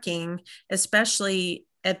stalking, especially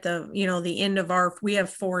at the end of we have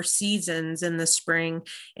 4 seasons in the spring,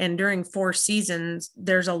 and during 4 seasons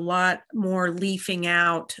there's a lot more leafing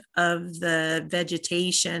out of the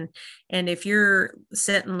vegetation, and if you're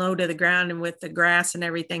sitting low to the ground and with the grass and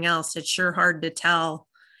everything else, it's sure hard to tell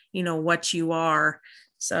what you are.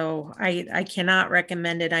 So I cannot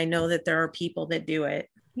recommend it. I know that there are people that do it.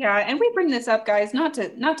 Yeah, and we bring this up, guys, not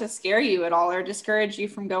to scare you at all or discourage you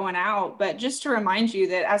from going out, but just to remind you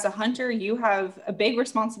that as a hunter, you have a big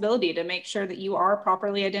responsibility to make sure that you are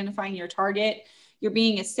properly identifying your target, you're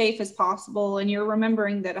being as safe as possible, and you're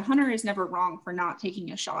remembering that a hunter is never wrong for not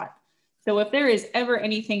taking a shot. So if there is ever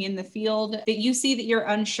anything in the field that you see that you're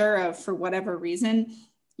unsure of for whatever reason,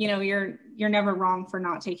 you're never wrong for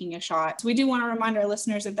not taking a shot. So we do want to remind our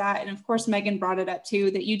listeners of that. And of course, Megan brought it up too,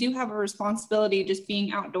 that you do have a responsibility just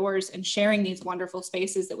being outdoors and sharing these wonderful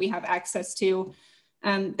spaces that we have access to.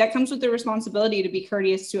 That comes with the responsibility to be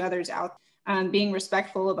courteous to others out, being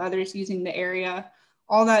respectful of others using the area.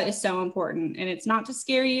 All that is so important. And it's not to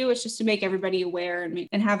scare you, it's just to make everybody aware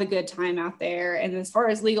and have a good time out there. And as far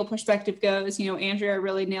as legal perspective goes, Andrea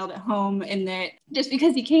really nailed it home in that just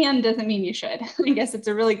because you can doesn't mean you should. I guess it's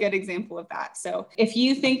a really good example of that. So if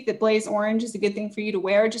you think that blaze orange is a good thing for you to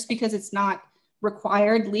wear, just because it's not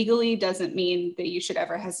required legally doesn't mean that you should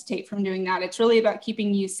ever hesitate from doing that. It's really about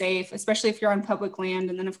keeping you safe, especially if you're on public land.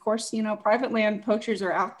 And then of course, private land poachers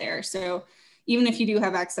are out there. So even if you do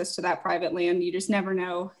have access to that private land, you just never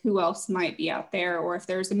know who else might be out there. Or if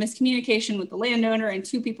there's a miscommunication with the landowner and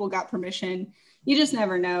two people got permission, you just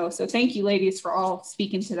never know. So thank you, ladies, for all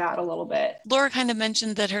speaking to that a little bit. Laura kind of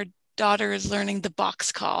mentioned that her daughter is learning the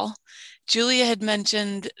box call. Julia had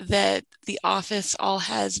mentioned that the office all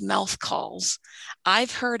has mouth calls.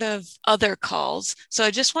 I've heard of other calls. So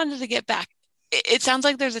I just wanted to get back. It sounds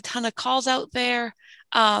like there's a ton of calls out there.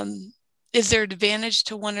 Is there an advantage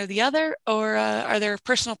to one or the other, or are there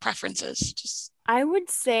personal preferences? I would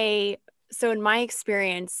say, so in my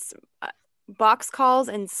experience, box calls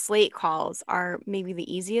and slate calls are maybe the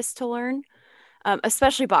easiest to learn,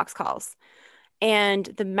 especially box calls. And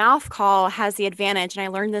the mouth call has the advantage, and I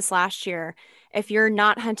learned this last year, if you're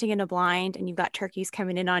not hunting in a blind and you've got turkeys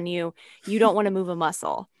coming in on you, you don't want to move a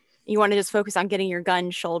muscle. You want to just focus on getting your gun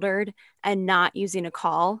shouldered and not using a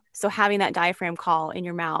call. So having that diaphragm call in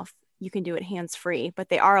your mouth, you can do it hands-free, but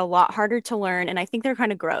they are a lot harder to learn. And I think they're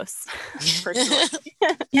kind of gross.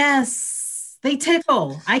 Yes, they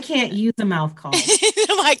tickle. I can't use a mouth call.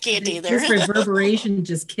 I can't either. This reverberation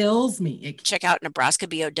just kills me. Check out Nebraska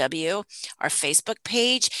BOW, our Facebook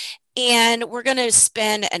page. And we're going to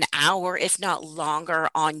spend an hour, if not longer,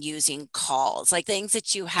 on using calls, like things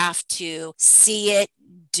that you have to see it,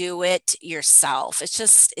 do it yourself. It's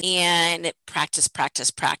just, and practice.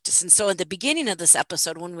 And so at the beginning of this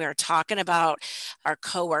episode, when we were talking about our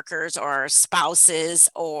coworkers or our spouses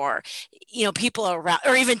or, people around,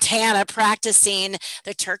 or even Tana practicing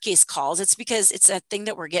the turkey's calls, it's because it's a thing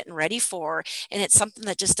that we're getting ready for. And it's something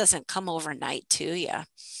that just doesn't come overnight to you.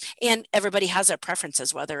 And everybody has their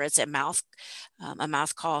preferences, whether it's a mouth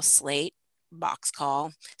call, slate, box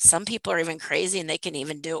call. Some people are even crazy and they can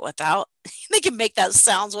even do it without, they can make that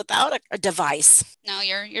sounds without a device. No,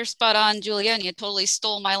 you're spot on, Julia, and you totally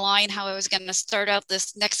stole my line, how I was going to start out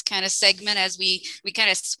this next kind of segment as we kind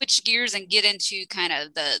of switch gears and get into kind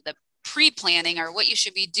of the pre-planning, or what you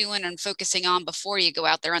should be doing and focusing on before you go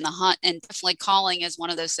out there on the hunt. And definitely calling is one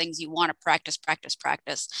of those things you want to practice.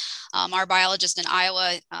 Our biologist in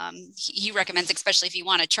Iowa, he recommends, especially if you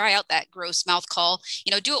want to try out that gross mouth call,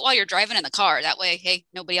 do it while you're driving in the car. That way, hey,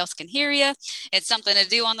 nobody else can hear you. It's something to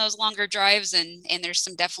do on those longer drives. And there's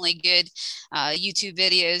some definitely good YouTube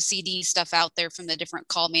videos, CD stuff out there from the different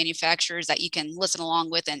call manufacturers that you can listen along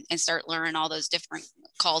with and start learning all those different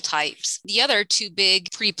call types. The other two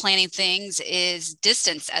big pre-planning things is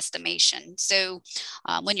distance estimation. So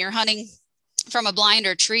when you're hunting from a blind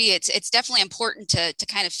or tree, it's definitely important to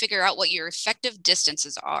kind of figure out what your effective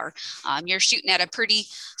distances are. You're shooting at a pretty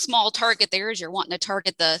small target there as you're wanting to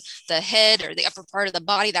target the head or the upper part of the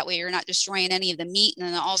body. That way you're not destroying any of the meat. And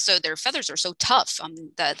then also their feathers are so tough.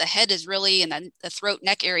 The head is really, and the throat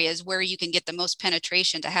neck area is where you can get the most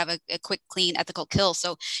penetration to have a quick, clean, ethical kill.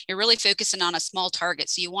 So you're really focusing on a small target.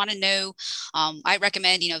 So you want to know, I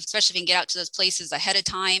recommend, especially if you can get out to those places ahead of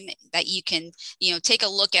time, that you can, take a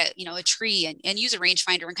look at, a tree and use a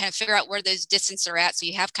rangefinder and kind of figure out where those distances are at. So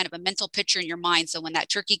you have kind of a mental picture in your mind. So when that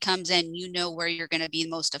turkey comes in, you know where you're going to be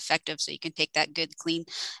most effective. So you can take that good, clean,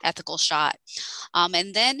 ethical shot.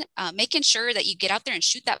 And then making sure that you get out there and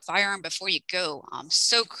shoot that firearm before you go.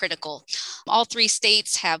 So critical. All 3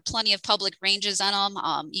 states have plenty of public ranges on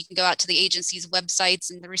them. You can go out to the agency's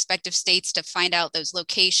websites in the respective states to find out those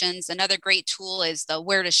locations. Another great tool is the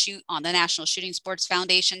Where to Shoot on the National Shooting Sports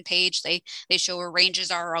Foundation page. They show where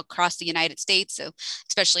ranges are across the United States. So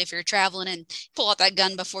especially if you're traveling and pull out that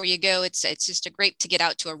gun before you go, it's just a great to get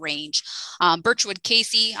out to a range. Birchwood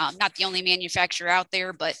Casey, not the only manufacturer out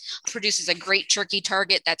there, but produces a great turkey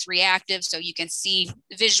target that's reactive. So you can see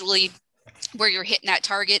visually where you're hitting that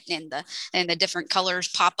target, and the different colors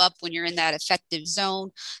pop up when you're in that effective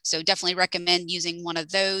zone. So definitely recommend using one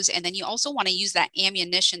of those. And then you also want to use that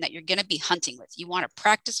ammunition that you're going to be hunting with. You want to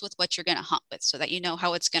practice with what you're going to hunt with so that you know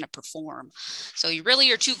how it's going to perform. So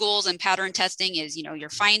your 2 goals in pattern testing is, you're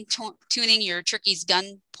fine tuning your turkey's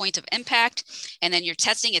gun point of impact, and then you're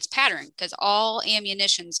testing its pattern, because all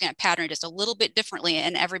ammunition is going to pattern just a little bit differently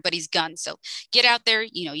in everybody's gun. So get out there,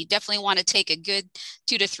 you definitely want to take a good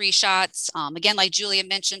 2 to 3 shots. Again, like Julia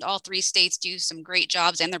mentioned, all 3 states do some great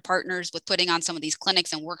jobs, and their partners, with putting on some of these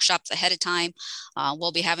clinics and workshops ahead of time.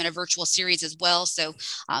 We'll be having a virtual series as well. So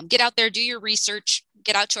get out there, do your research,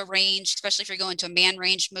 get out to a range, especially if you're going to a man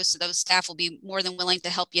range. Most of those staff will be more than willing to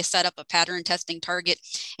help you set up a pattern testing target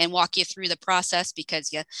and walk you through the process,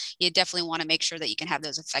 because you definitely want to make sure that you can have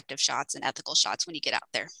those effective shots and ethical shots when you get out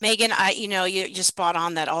there. Megan, you're spot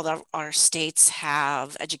on that our states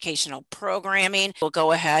have educational programming. We'll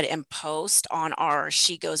go ahead and post on our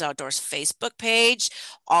She Goes Outdoors Facebook page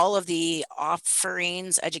all of the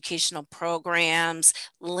offerings, educational programs,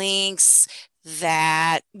 links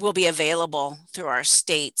that will be available through our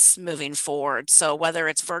states moving forward. So whether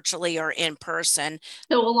it's virtually or in person.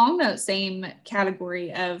 So along that same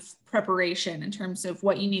category of preparation in terms of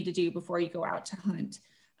what you need to do before you go out to hunt,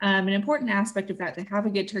 an important aspect of that to have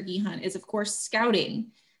a good turkey hunt is, of course,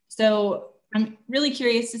 scouting. So I'm really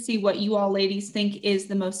curious to see what you all ladies think is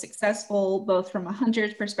the most successful, both from a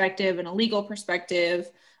hunter's perspective and a legal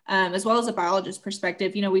perspective, as well as a biologist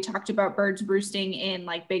perspective. We talked about birds roosting in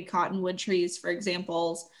like big cottonwood trees, for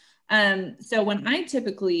examples. So when I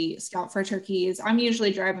typically scout for turkeys, I'm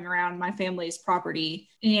usually driving around my family's property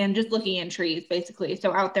and just looking in trees, basically.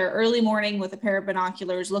 So out there early morning with a pair of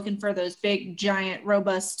binoculars, looking for those big, giant,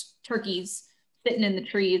 robust turkeys sitting in the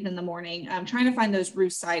trees in the morning. I'm trying to find those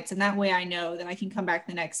roost sites. And that way I know that I can come back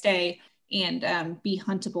the next day and be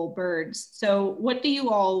huntable birds. So what do you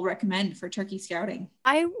all recommend for turkey scouting?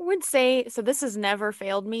 I would say, so this has never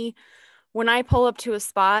failed me. When I pull up to a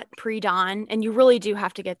spot pre-dawn, and you really do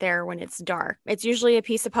have to get there when it's dark. It's usually a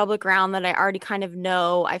piece of public ground that I already kind of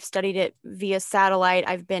know. I've studied it via satellite.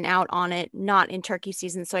 I've been out on it, not in turkey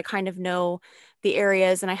season. So I kind of know the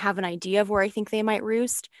areas and I have an idea of where I think they might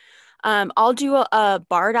roost. I'll do a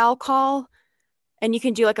barred owl call, and you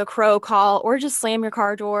can do like a crow call or just slam your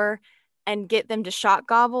car door and get them to shot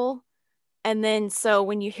gobble. And then so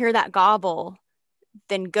when you hear that gobble,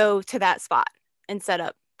 then go to that spot and set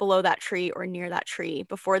up below that tree or near that tree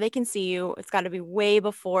before they can see you. It's got to be way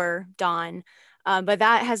before dawn. But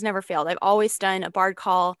that has never failed. I've always done a barred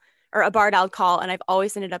call or a barred owl call, and I've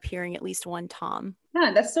always ended up hearing at least one tom.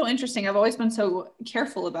 Yeah, that's so interesting. I've always been so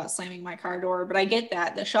careful about slamming my car door, but I get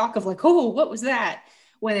that, the shock of like, oh, what was that?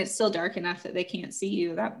 When it's still dark enough that they can't see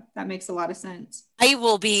you. That makes a lot of sense. I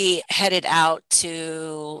will be headed out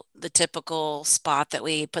to the typical spot that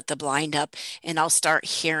we put the blind up, and I'll start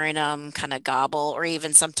hearing them kind of gobble, or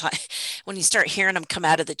even sometimes when you start hearing them come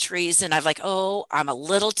out of the trees, and I'm like, oh, I'm a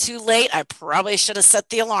little too late. I probably should have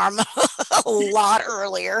set the alarm a lot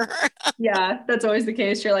earlier. Yeah, that's always the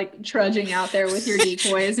case. You're like trudging out there with your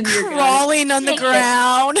decoys and you're crawling on the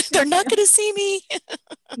ground. They're not going to see me.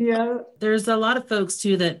 Yeah. There's a lot of folks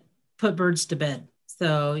too that put birds to bed.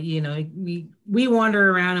 So, we wander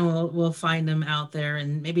around and we'll find them out there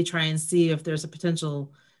and maybe try and see if there's a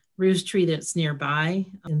potential roost tree that's nearby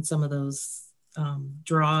in some of those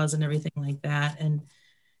draws and everything like that, and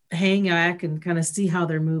hang back and kind of see how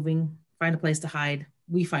they're moving, find a place to hide.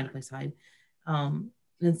 We find a place to hide, and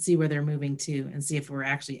see where they're moving to, and see if we're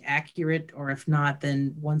actually accurate, or if not,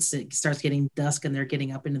 then once it starts getting dusk and they're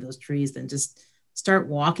getting up into those trees, then just start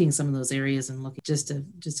walking some of those areas and looking just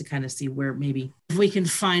to kind of see where maybe if we can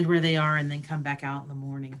find where they are, and then come back out in the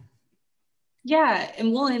morning. Yeah.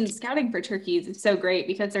 And in scouting for turkeys, it's so great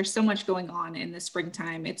because there's so much going on in the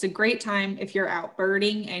springtime. It's a great time if you're out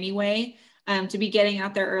birding anyway, to be getting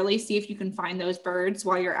out there early, see if you can find those birds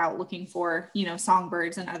while you're out looking for,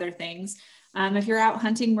 songbirds and other things. If you're out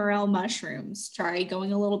hunting morel mushrooms, try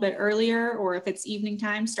going a little bit earlier, or if it's evening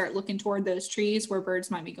time, start looking toward those trees where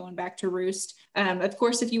birds might be going back to roost. Of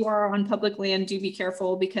course, if you are on public land, do be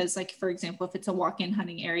careful because, like, for example, if it's a walk-in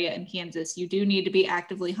hunting area in Kansas, you do need to be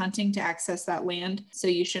actively hunting to access that land. So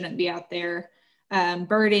you shouldn't be out there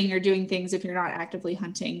birding or doing things if you're not actively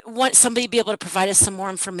hunting. Want somebody to be able to provide us some more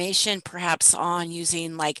information, perhaps on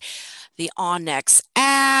using like the onX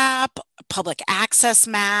app, public access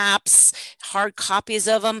maps, hard copies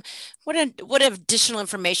of them. What additional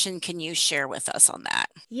information can you share with us on that?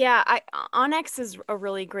 Yeah, onX is a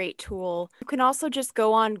really great tool. You can also just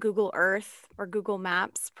go on Google Earth or Google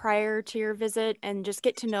Maps prior to your visit and just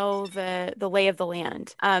get to know the lay of the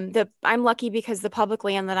land. I'm lucky because the public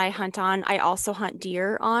land that I hunt on, I also hunt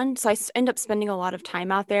deer on. So I end up spending a lot of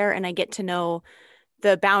time out there, and I get to know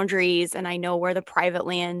the boundaries, and I know where the private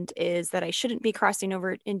land is that I shouldn't be crossing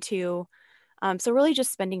over into. So really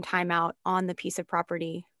just spending time out on the piece of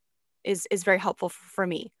property. is very helpful for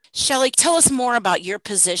me. Shelley, tell us more about your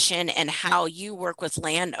position and how you work with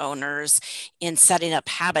landowners in setting up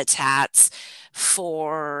habitats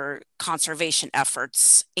for conservation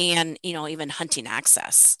efforts and, even hunting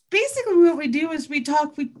access. Basically, what we do is we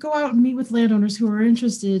go out and meet with landowners who are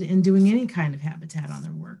interested in doing any kind of habitat on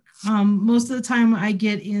their work. Most of the time I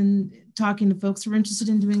get in talking to folks who are interested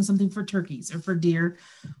in doing something for turkeys or for deer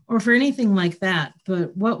or for anything like that.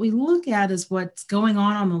 But what we look at is what's going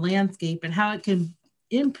on the landscape and how it can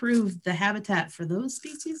improve the habitat for those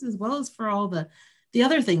species, as well as for all the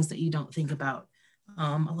other things that you don't think about.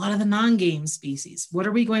 A lot of the non-game species. What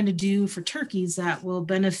are we going to do for turkeys that will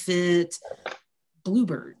benefit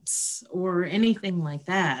bluebirds or anything like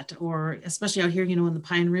that? Or especially out here, in the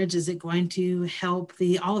Pine Ridge, is it going to help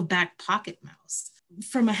the olive-backed pocket mouse?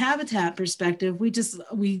 From a habitat perspective,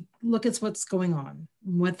 we look at what's going on,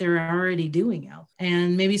 what they're already doing out,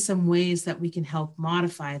 and maybe some ways that we can help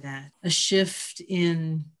modify that. A shift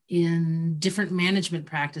in different management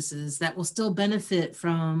practices that will still benefit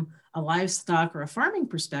from a livestock or a farming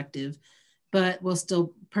perspective, but will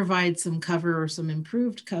still provide some cover or some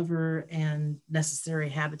improved cover and necessary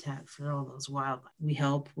habitat for all those wildlife. We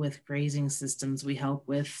help with grazing systems. We help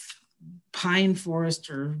with pine forest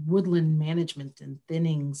or woodland management and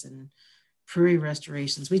thinnings and prairie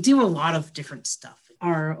restorations. We do a lot of different stuff.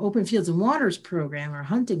 Our Open Fields and Waters program, our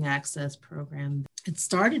hunting access program, it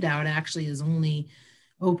started out actually as only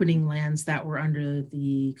opening lands that were under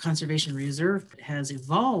the conservation reserve. It has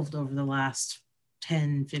evolved over the last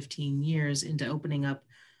 10, 15 years into opening up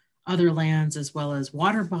other lands as well as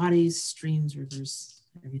water bodies, streams, rivers,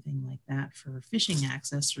 everything like that for fishing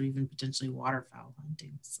access or even potentially waterfowl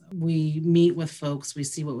hunting. So we meet with folks, we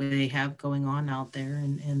see what they have going on out there,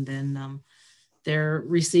 and then they're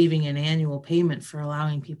receiving an annual payment for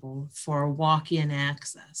allowing people for walk-in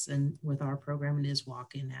access. And with our program, it is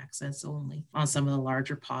walk-in access only. On some of the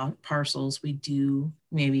larger parcels, we do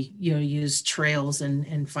maybe use trails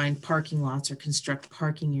and find parking lots or construct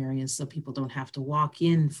parking areas so people don't have to walk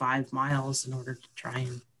in 5 miles in order to try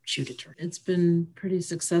and shoot a turkey. It's been pretty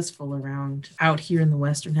successful around out here in the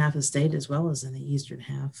western half of the state as well as in the eastern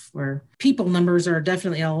half, where people numbers are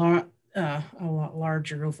definitely a lot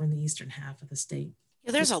larger over in the eastern half of the state.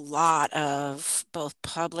 Yeah, there's a lot of both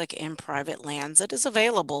public and private lands that is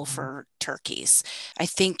available for turkeys. I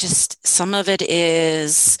think just some of it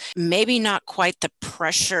is maybe not quite the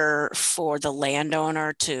pressure for the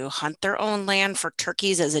landowner to hunt their own land for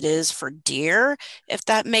turkeys as it is for deer, if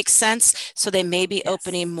that makes sense. So they may be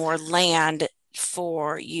opening more land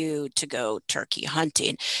for you to go turkey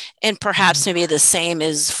hunting. And perhaps maybe the same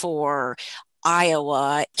is for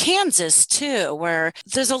Iowa, Kansas too, where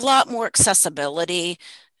there's a lot more accessibility,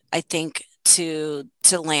 I think, to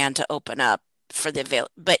land to open up for the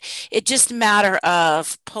but it just a matter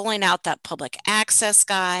of pulling out that public access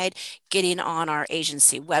guide, getting on our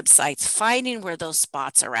agency websites, finding where those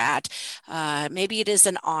spots are at. Maybe it is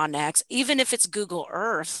an onX, even if it's Google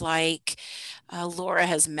Earth, like Laura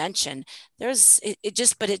has mentioned. It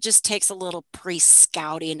just takes a little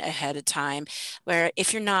pre-scouting ahead of time, where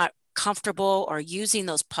if you're not comfortable or using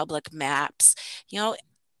those public maps,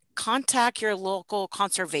 contact your local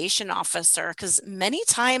conservation officer, because many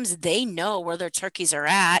times they know where their turkeys are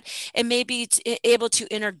at and may be able to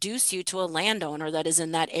introduce you to a landowner that is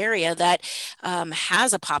in that area that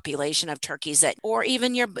has a population of turkeys, or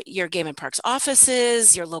even your Game and Parks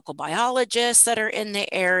offices, your local biologists that are in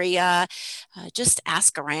the area. Just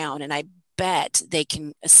ask around, and I bet they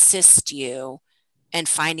can assist you and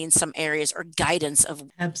finding some areas or guidance of.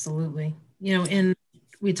 Absolutely.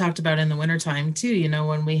 We talked about in the wintertime too,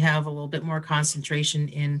 when we have a little bit more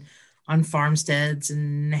concentration on farmsteads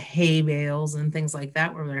and hay bales and things like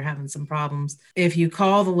that, where they're having some problems. If you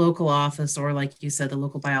call the local office, or like you said, the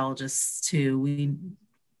local biologists too,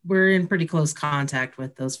 we're in pretty close contact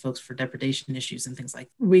with those folks for depredation issues and things like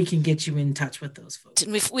that. We can get you in touch with those folks.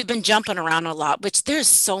 We've been jumping around a lot, which there's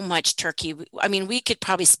so much turkey. I mean, we could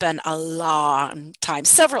probably spend a long time,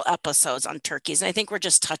 several episodes on turkeys. And I think we're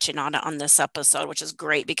just touching on it on this episode, which is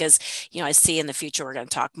great because, I see in the future, we're going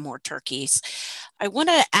to talk more turkeys. I want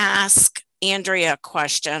to ask Andrea a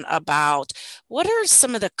question about what are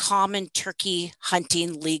some of the common turkey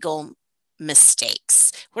hunting legal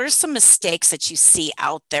mistakes? What are some mistakes that you see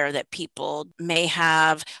out there that people may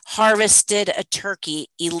have harvested a turkey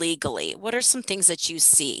illegally? What are some things that you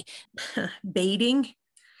see? Baiting.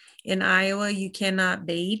 In Iowa, you cannot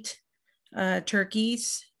bait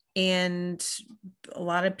turkeys. And a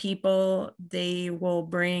lot of people, they will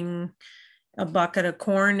bring a bucket of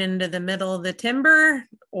corn into the middle of the timber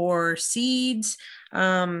or seeds.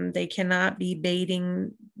 They cannot be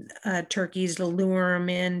baiting turkeys to lure them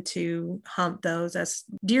in to hunt those. That's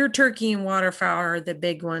deer, turkey, and waterfowl are the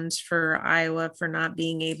big ones for Iowa for not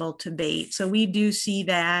being able to bait. So we do see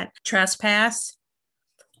that trespass.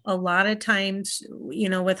 A lot of times,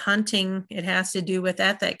 with hunting, it has to do with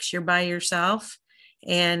ethics. You're by yourself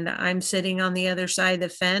and I'm sitting on the other side of the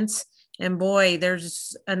fence. And boy,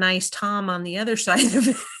 there's a nice tom on the other side of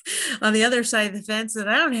the fence that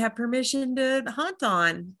I don't have permission to hunt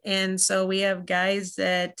on. And so we have guys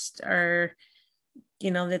that are,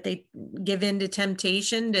 that they give in to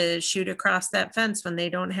temptation to shoot across that fence when they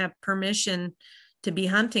don't have permission to be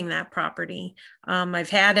hunting that property.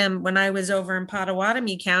 I've had them when I was over in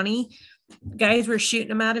Pottawatomie County, guys were shooting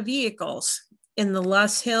them out of vehicles. In the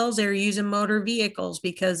Luss Hills, they were using motor vehicles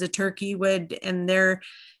because the turkey would, and they're,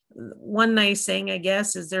 one nice thing, I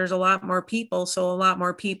guess, is there's a lot more people. So a lot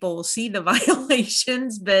more people will see the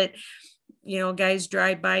violations, but guys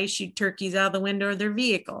drive by, shoot turkeys out the window of their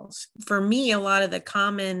vehicles. For me, a lot of the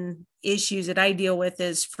common issues that I deal with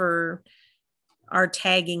is for our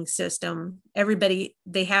tagging system. Everybody,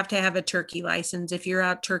 they have to have a turkey license. If you're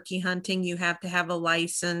out turkey hunting, you have to have a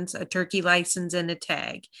license, a turkey license and a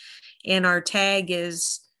tag. And our tag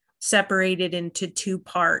is separated into two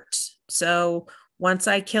parts. So once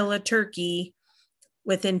I kill a turkey,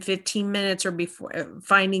 within 15 minutes or before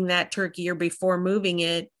finding that turkey or before moving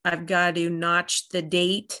it, I've got to notch the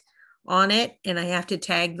date on it and I have to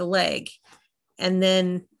tag the leg. And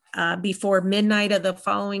then before midnight of the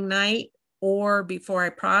following night, or before I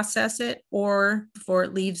process it, or before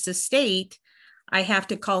it leaves the state, I have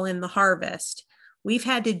to call in the harvest. We've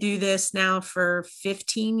had to do this now for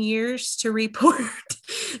 15 years to report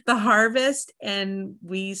the harvest, and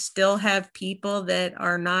we still have people that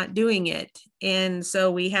are not doing it. And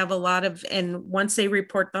so we have a lot of, and once they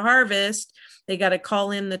report the harvest, they got to call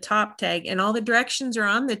in the top tag, and all the directions are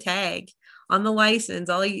on the tag, on the license.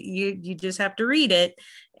 All you just have to read it,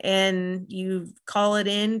 and you call it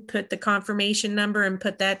in, put the confirmation number, and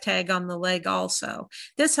put that tag on the leg also.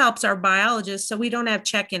 This helps our biologists so we don't have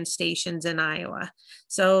check-in stations in Iowa.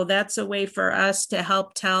 So that's a way for us to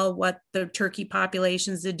help tell what the turkey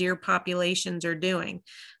populations, the deer populations are doing.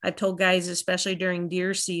 I've told guys, especially during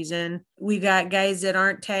deer season, we got guys that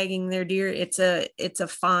aren't tagging their deer. It's a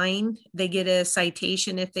fine. They get a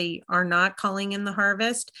citation if they are not calling in the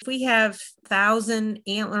harvest. If we have 1,000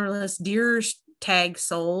 antlerless deer tags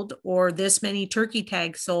sold or this many turkey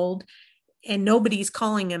tags sold and nobody's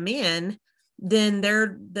calling them in, then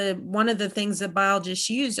they're one of the things that biologists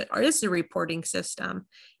use is the reporting system.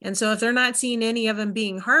 And so if they're not seeing any of them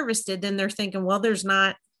being harvested, then they're thinking, well, there's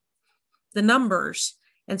not the numbers.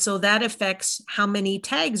 And so that affects how many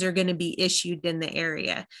tags are going to be issued in the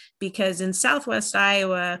area, because in Southwest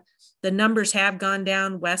Iowa, the numbers have gone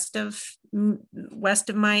down west of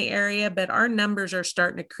my area, but our numbers are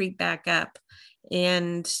starting to creep back up.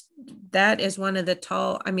 And that is one of the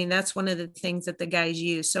that's one of the things that the guys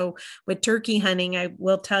use. So with turkey hunting, I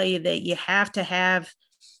will tell you that you have to have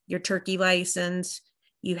your turkey license.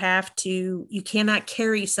 You cannot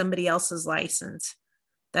carry somebody else's license.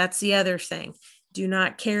 That's the other thing. Do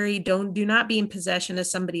not be in possession of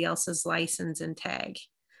somebody else's license and tag.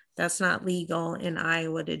 That's not legal in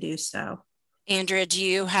Iowa to do so. Andrea, do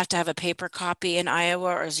you have to have a paper copy in Iowa,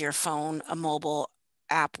 or is your phone a mobile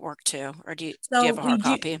app work too? Or do you have a hard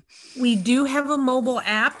copy? We do have a mobile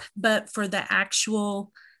app, but for the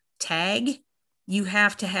actual tag, you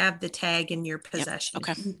have to have the tag in your possession.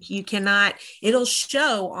 Yep. Okay. You cannot, it'll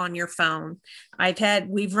show on your phone.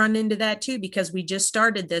 We've run into that too, because we just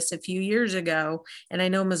started this a few years ago. And I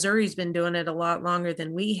know Missouri's been doing it a lot longer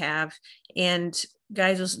than we have. And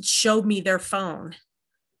guys showed me their phone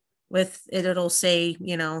with it. It'll say,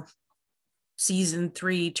 season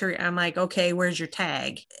 3 I'm like, okay, where's your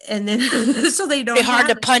tag? And then so they don't. It's hard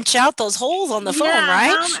to punch out those holes on the phone,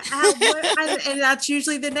 right? And that's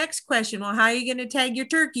usually the next question. Well, how are you going to tag your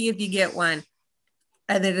turkey if you get one?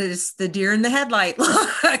 And then it's the deer in the headlight look.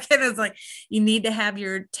 And it's like, you need to have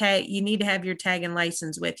your tag. You need to have your tag and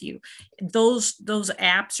license with you. Those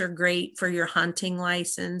apps are great for your hunting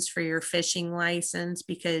license, for your fishing license,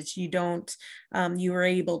 because you are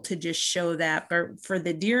able to just show that. But for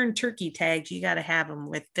the deer and turkey tags, you got to have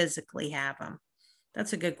them physically have them.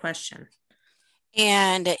 That's a good question.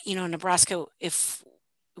 And, Nebraska, if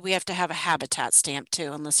we have to have a habitat stamp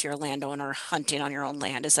too, unless you're a landowner hunting on your own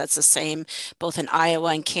land. Is that the same both in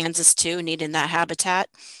Iowa and Kansas too, needing that habitat?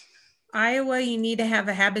 Iowa, you need to have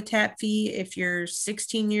a habitat fee if you're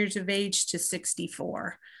 16 years of age to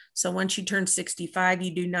 64. So once you turn 65,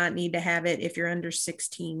 you do not need to have it. If you're under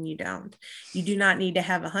 16, you don't. You do not need to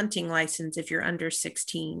have a hunting license if you're under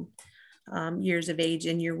 16 years of age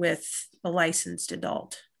and you're with a licensed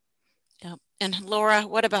adult. Yep. And Laura,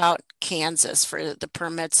 what about Kansas for the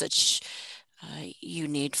permits that you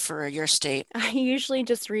need for your state? I usually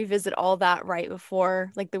just revisit all that right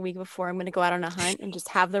before, like the week before I'm going to go out on a hunt, and just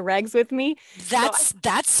have the regs with me. That's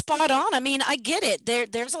spot on. I mean, I get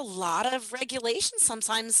it. There's a lot of regulations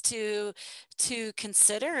sometimes to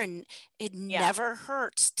consider, and it never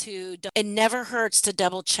hurts to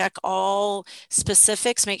double check all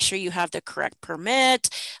specifics. Make sure you have the correct permit.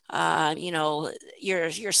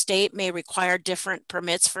 Your state may require different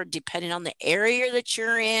permits for depending on the area that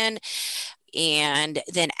you're in. And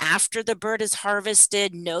then after the bird is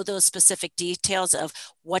harvested, know those specific details of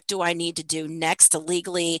what do I need to do next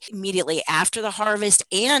legally immediately after the harvest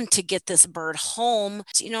and to get this bird home.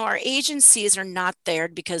 Our agencies are not there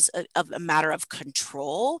because of a matter of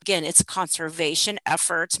control. Again, it's conservation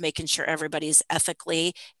efforts, making sure everybody's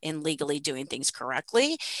ethically and legally doing things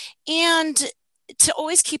correctly. And to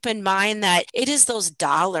always keep in mind that it is those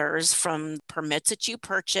dollars from permits that you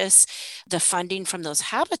purchase, the funding from those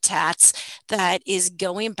habitats that is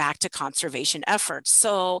going back to conservation efforts.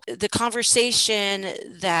 So the conversation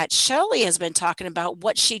that Shelley has been talking about,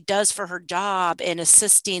 what she does for her job in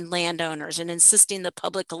assisting landowners and assisting the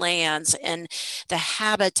public lands and the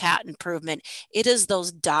habitat improvement, it is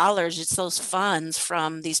those dollars, it's those funds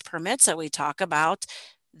from these permits that we talk about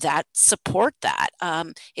that support that.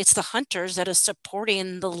 It's the hunters that are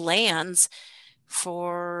supporting the lands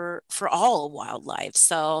for all wildlife.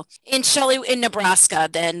 So in Shelley, in Nebraska,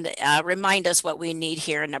 then remind us what we need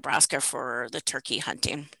here in Nebraska for the turkey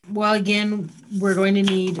hunting. Well, again, we're going to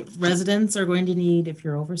need, residents are going to need, if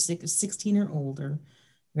you're over 16 or older,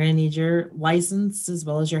 you're going to need your license as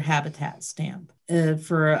well as your habitat stamp.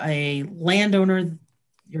 For a landowner,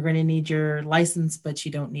 you're going to need your license, but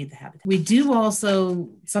you don't need the habitat. We do also,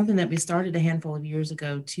 something that we started a handful of years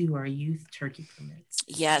ago too, our youth turkey permits.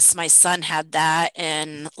 Yes, my son had that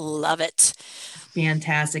and love it.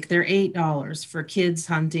 Fantastic. They're $8 for kids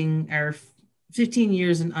hunting or 15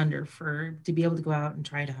 years and under to be able to go out and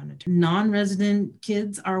try to hunt. Non-resident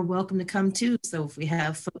kids are welcome to come too. So if we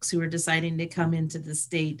have folks who are deciding to come into the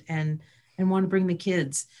state and want to bring the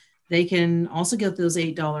kids, they can also get those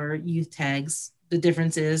 $8 youth tags. The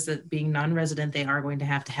difference is that being non-resident, they are going to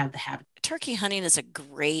have the habitat. Turkey hunting is a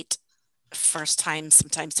great first time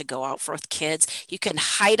sometimes to go out for with kids. You can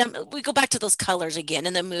hide them. We go back to those colors again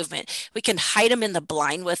in the movement. We can hide them in the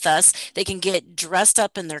blind with us. They can get dressed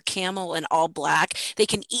up in their camo and all black. They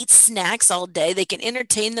can eat snacks all day. They can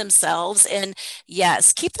entertain themselves. And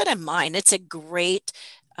yes, keep that in mind. It's a great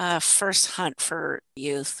first hunt for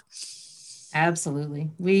youth.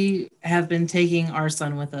 Absolutely. We have been taking our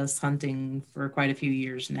son with us hunting for quite a few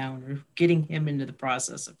years now, and we're getting him into the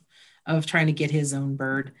process of trying to get his own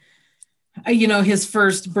bird. His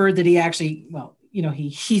first bird that he actually,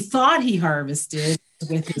 he thought he harvested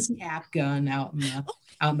with his cap gun out in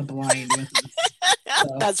the blind with him.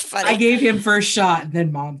 So that's funny. I gave him first shot, and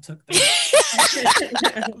then Mom took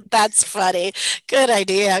the That's funny. Good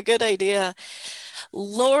idea. Good idea.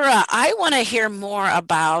 Laura, I want to hear more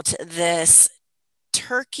about this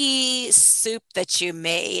turkey soup that you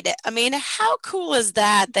made. I mean, how cool is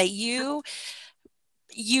that you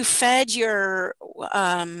fed your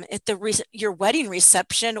your wedding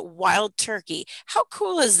reception wild turkey? How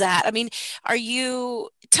cool is that? I mean,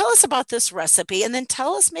 tell us about this recipe, and then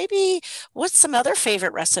tell us maybe what's some other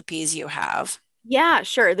favorite recipes you have. Yeah,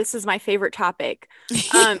 sure. This is my favorite topic.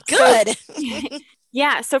 Good.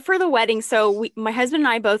 Yeah. So for the wedding, my husband and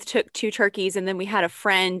I both took 2 turkeys, and then we had a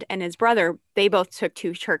friend and his brother. They both took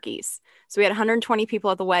 2 turkeys. So we had 120 people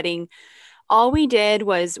at the wedding. All we did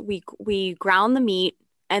was we ground the meat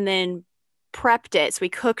and then prepped it. So we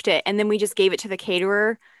cooked it, and then we just gave it to the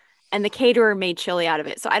caterer, and the caterer made chili out of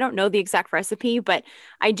it. So I don't know the exact recipe, but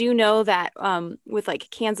I do know that with like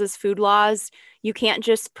Kansas food laws, you can't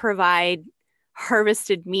just provide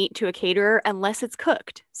harvested meat to a caterer unless it's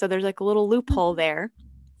cooked. So there's like a little loophole there.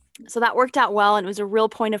 So that worked out well, and it was a real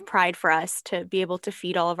point of pride for us to be able to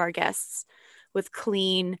feed all of our guests with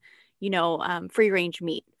clean, free range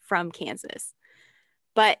meat from Kansas.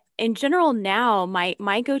 But in general now,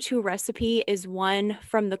 my go-to recipe is one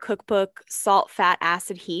from the cookbook Salt, Fat,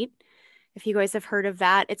 Acid, Heat. If you guys have heard of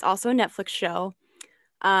that, it's also a Netflix show.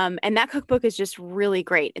 And that cookbook is just really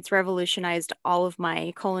great. It's revolutionized all of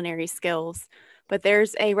my culinary skills. But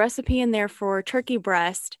there's a recipe in there for turkey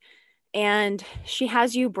breast, and she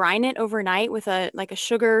has you brine it overnight with a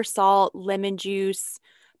sugar, salt, lemon juice,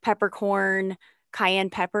 peppercorn, cayenne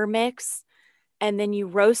pepper mix. and then you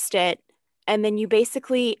roast it. And then you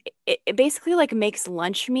it basically like makes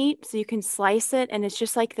lunch meat. So you can slice it and it's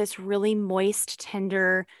just like this really moist,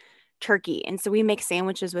 tender turkey. And so we make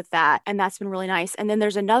sandwiches with that. And that's been really nice. And then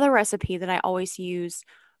there's another recipe that I always use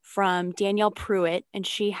from Danielle Pruitt. And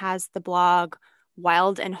she has the blog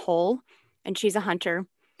Wild and Whole. And she's a hunter.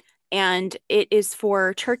 And it is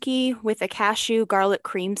for turkey with a cashew garlic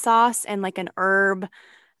cream sauce and like an herb,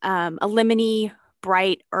 a lemony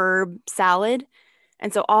bright herb salad.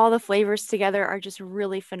 And so all the flavors together are just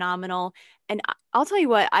really phenomenal. And I'll tell you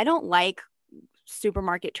what, I don't like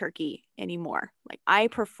supermarket turkey anymore. Like I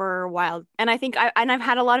prefer wild. And I think I've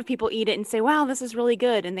had a lot of people eat it and say, wow, this is really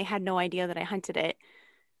good. And they had no idea that I hunted it.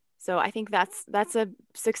 So I think that's a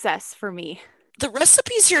success for me. The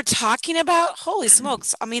recipes you're talking about, holy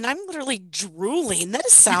smokes. I mean, I'm literally drooling. That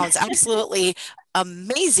sounds absolutely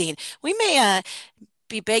amazing. We may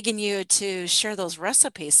be begging you to share those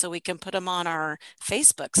recipes so we can put them on our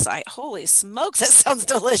Facebook site. Holy smokes, that sounds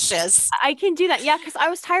delicious. I can do that. Yeah, because I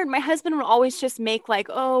was tired. My husband would always just make like,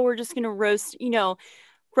 oh, we're just going to roast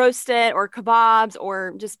it or kebabs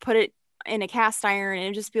or just put it in a cast iron and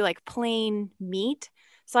it'd just be like plain meat.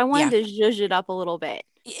 So I wanted to zhuzh it up a little bit.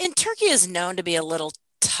 And turkey is known to be a little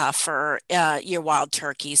tougher, your wild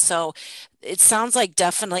turkey. So it sounds like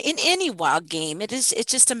definitely in any wild game, it's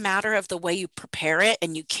just a matter of the way you prepare it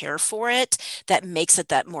and you care for it that makes it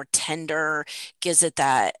that more tender, gives it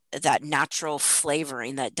that natural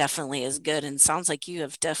flavoring that definitely is good. And sounds like you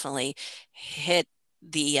have definitely hit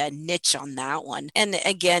the niche on that one. And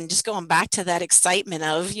again, just going back to that excitement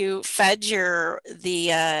of you fed at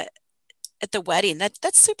the wedding,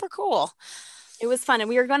 that's super cool. It was fun, and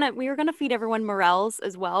we were gonna feed everyone morels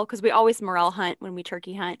as well because we always morel hunt when we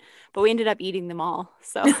turkey hunt, but we ended up eating them all.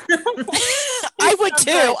 So I would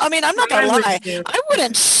too. I mean, I'm not gonna lie, I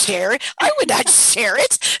wouldn't share it. I would not share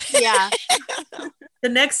it. Yeah. The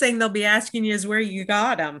next thing they'll be asking you is where you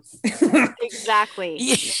got them. Exactly.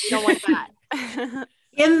 You don't want that.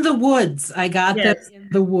 In the woods. I got them in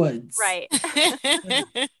the woods. Right.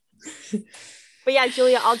 But yeah,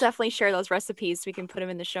 Julia, I'll definitely share those recipes so we can put them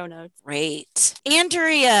in the show notes. Great.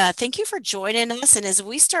 Andrea, thank you for joining us. And as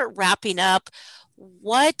we start wrapping up,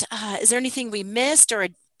 what is there anything we missed or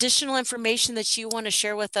additional information that you want to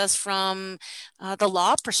share with us from the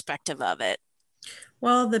law perspective of it?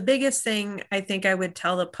 Well, the biggest thing I think I would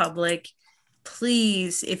tell the public,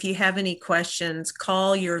 please, if you have any questions,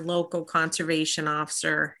 call your local conservation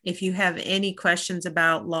officer. If you have any questions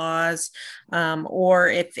about laws, or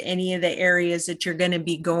if any of the areas that you're going to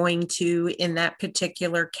be going to in that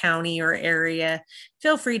particular county or area,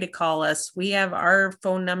 feel free to call us. We have our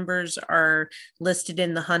phone numbers are listed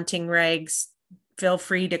in the hunting regs. Feel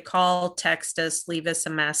free to call, text us, leave us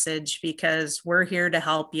a message because we're here to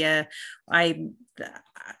help you. The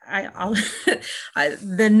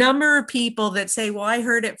number of people that say, well, I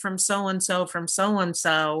heard it from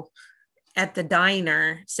so-and-so at the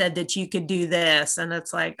diner said that you could do this. And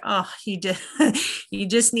it's like, oh, you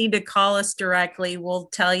just need to call us directly. We'll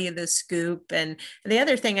tell you the scoop. And the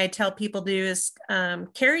other thing I tell people to do is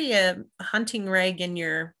carry a hunting reg in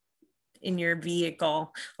your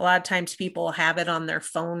vehicle. A lot of times people have it on their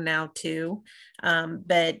phone now too.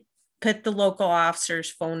 But put the local officer's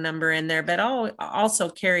phone number in there, but I'll also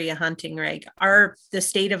carry a hunting reg. The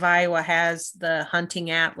state of Iowa has the hunting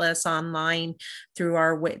atlas online through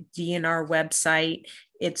our DNR website.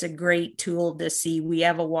 It's a great tool to see. We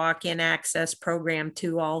have a walk-in access program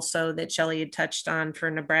too, also that Shelley had touched on for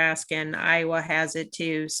Nebraska, and Iowa has it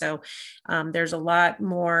too. So there's a lot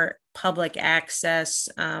more public access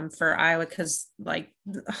for Iowa because like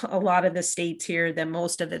a lot of the states here, that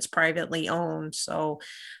most of it's privately owned. So,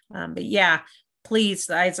 but yeah, please,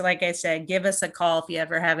 like I said, give us a call if you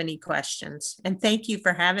ever have any questions. And thank you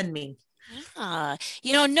for having me.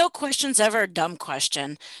 No question's ever a dumb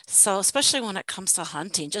question. So especially when it comes to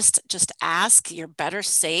hunting, just ask. You're better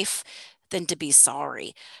safe than to be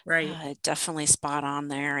sorry. Right. Definitely spot on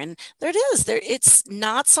there. And there it is. It's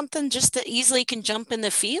not something just that easily can jump in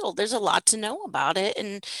the field. There's a lot to know about it.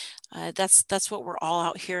 And that's what we're all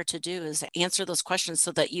out here to do, is answer those questions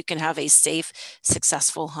so that you can have a safe,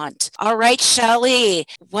 successful hunt. All right, Shelley,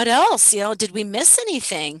 what else? Did we miss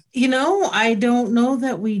anything? I don't know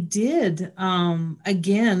that we did.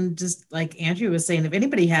 Again, just like Andrea was saying, if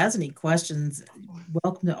anybody has any questions,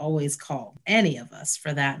 welcome to always call any of us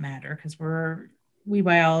for that matter, because we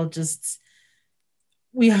biologists,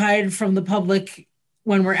 we hide from the public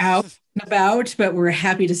when we're out and about, but we're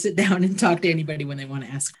happy to sit down and talk to anybody when they want to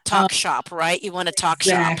ask. Talk shop, right? You want to talk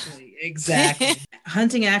shop. Exactly.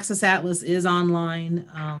 Hunting Access Atlas is online.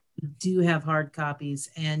 We do have hard copies,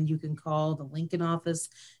 and you can call the Lincoln office.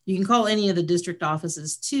 You can call any of the district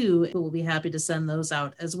offices too. We'll be happy to send those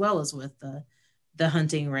out, as well as with the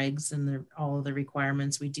hunting regs and all of the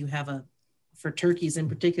requirements. We do have for turkeys in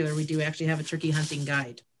particular, we do actually have a turkey hunting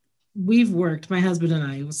guide. We've worked, my husband and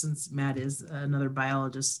I, since Matt is another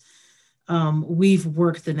biologist, we've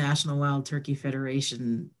worked the National Wild Turkey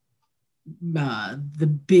Federation, the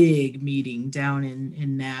big meeting down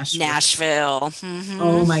in Nashville. Mm-hmm.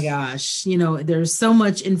 Oh my gosh. There's so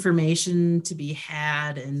much information to be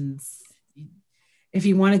had. And if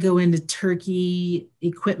you want to go into turkey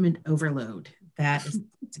equipment overload, that is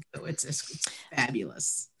to go. It's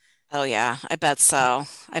fabulous. Oh yeah, I bet so.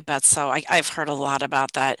 I've heard a lot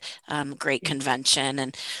about that great convention,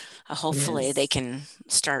 and hopefully they can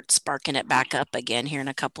start sparking it back up again here in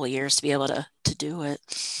a couple of years to be able to do it.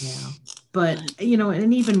 Yeah, but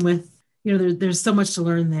and even with there's so much to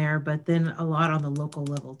learn there, but then a lot on the local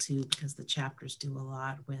level too, because the chapters do a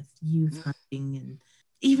lot with youth hunting, and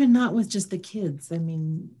even not with just the kids. I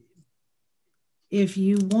mean, if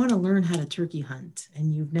you want to learn how to turkey hunt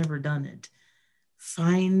and you've never done it,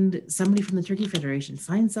 find somebody from the Turkey Federation,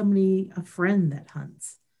 find a friend that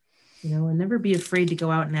hunts, and never be afraid to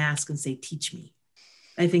go out and ask and say, teach me.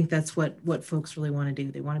 I think that's what folks really want to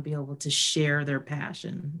do. They want to be able to share their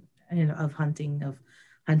passion of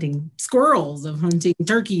hunting squirrels, of hunting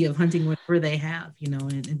turkey, of hunting whatever they have,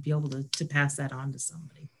 and be able to pass that on to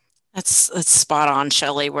somebody. That's spot on,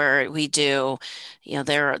 Shelley, where we do,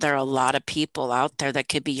 there are a lot of people out there that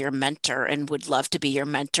could be your mentor and would love to be your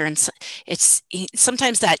mentor. And it's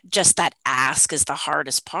sometimes that ask is the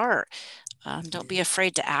hardest part. Don't be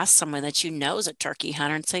afraid to ask someone that is a turkey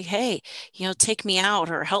hunter and say, hey, take me out,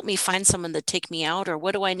 or help me find someone to take me out, or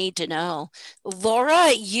what do I need to know?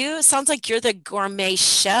 Laura, sounds like you're the gourmet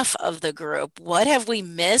chef of the group. What have we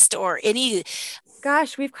missed, or any?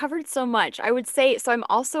 Gosh, we've covered so much. I would say, so I'm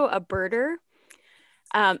also a birder,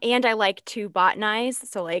 and I like to botanize,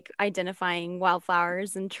 so like identifying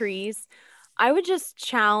wildflowers and trees. I would just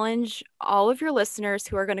challenge all of your listeners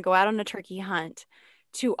who are going to go out on a turkey hunt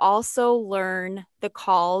to also learn the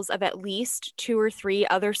calls of at least 2 or 3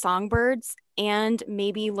 other songbirds, and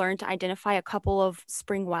maybe learn to identify a couple of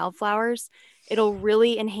spring wildflowers. It'll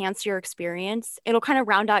really enhance your experience. It'll kind of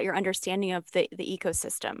round out your understanding of the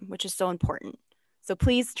ecosystem, which is so important. So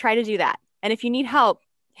please try to do that. And if you need help,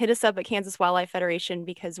 hit us up at Kansas Wildlife Federation,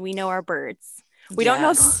 because we know our birds. We don't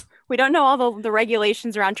know all the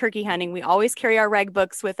regulations around turkey hunting. We always carry our reg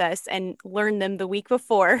books with us and learn them the week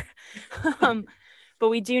before. But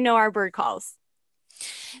we do know our bird calls.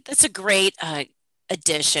 That's a great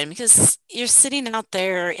addition, because you're sitting out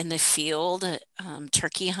there in the field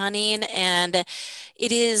turkey hunting, and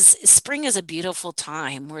spring is a beautiful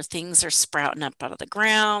time where things are sprouting up out of the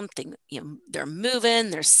ground. They're moving,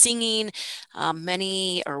 they're singing.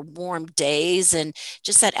 Many are warm days, and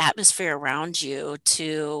just that atmosphere around you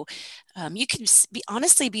you can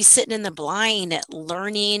honestly be sitting in the blind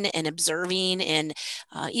learning and observing, and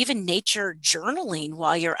even nature journaling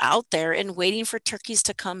while you're out there and waiting for turkeys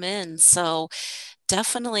to come in. So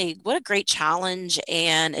definitely, what a great challenge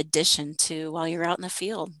and addition to while you're out in the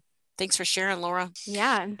field. Thanks for sharing, Laura.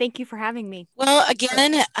 Yeah, and thank you for having me. Well,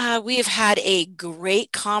 again, we have had a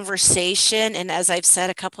great conversation. And as I've said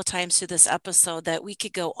a couple of times through this episode, that we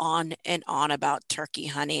could go on and on about turkey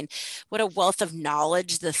hunting. What a wealth of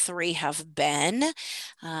knowledge the 3 have been.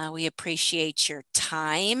 We appreciate your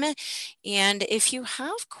time. And if you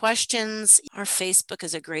have questions, our Facebook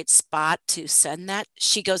is a great spot to send that.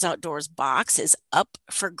 She Goes Outdoors box is up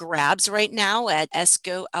for grabs right now at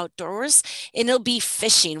Esco Outdoors, and it'll be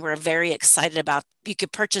fishing. We're very excited about. You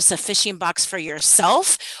could purchase a fishing box for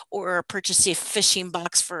yourself, or purchase a fishing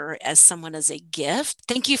box as someone as a gift.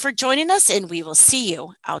 Thank you for joining us, and we will see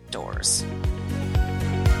you outdoors.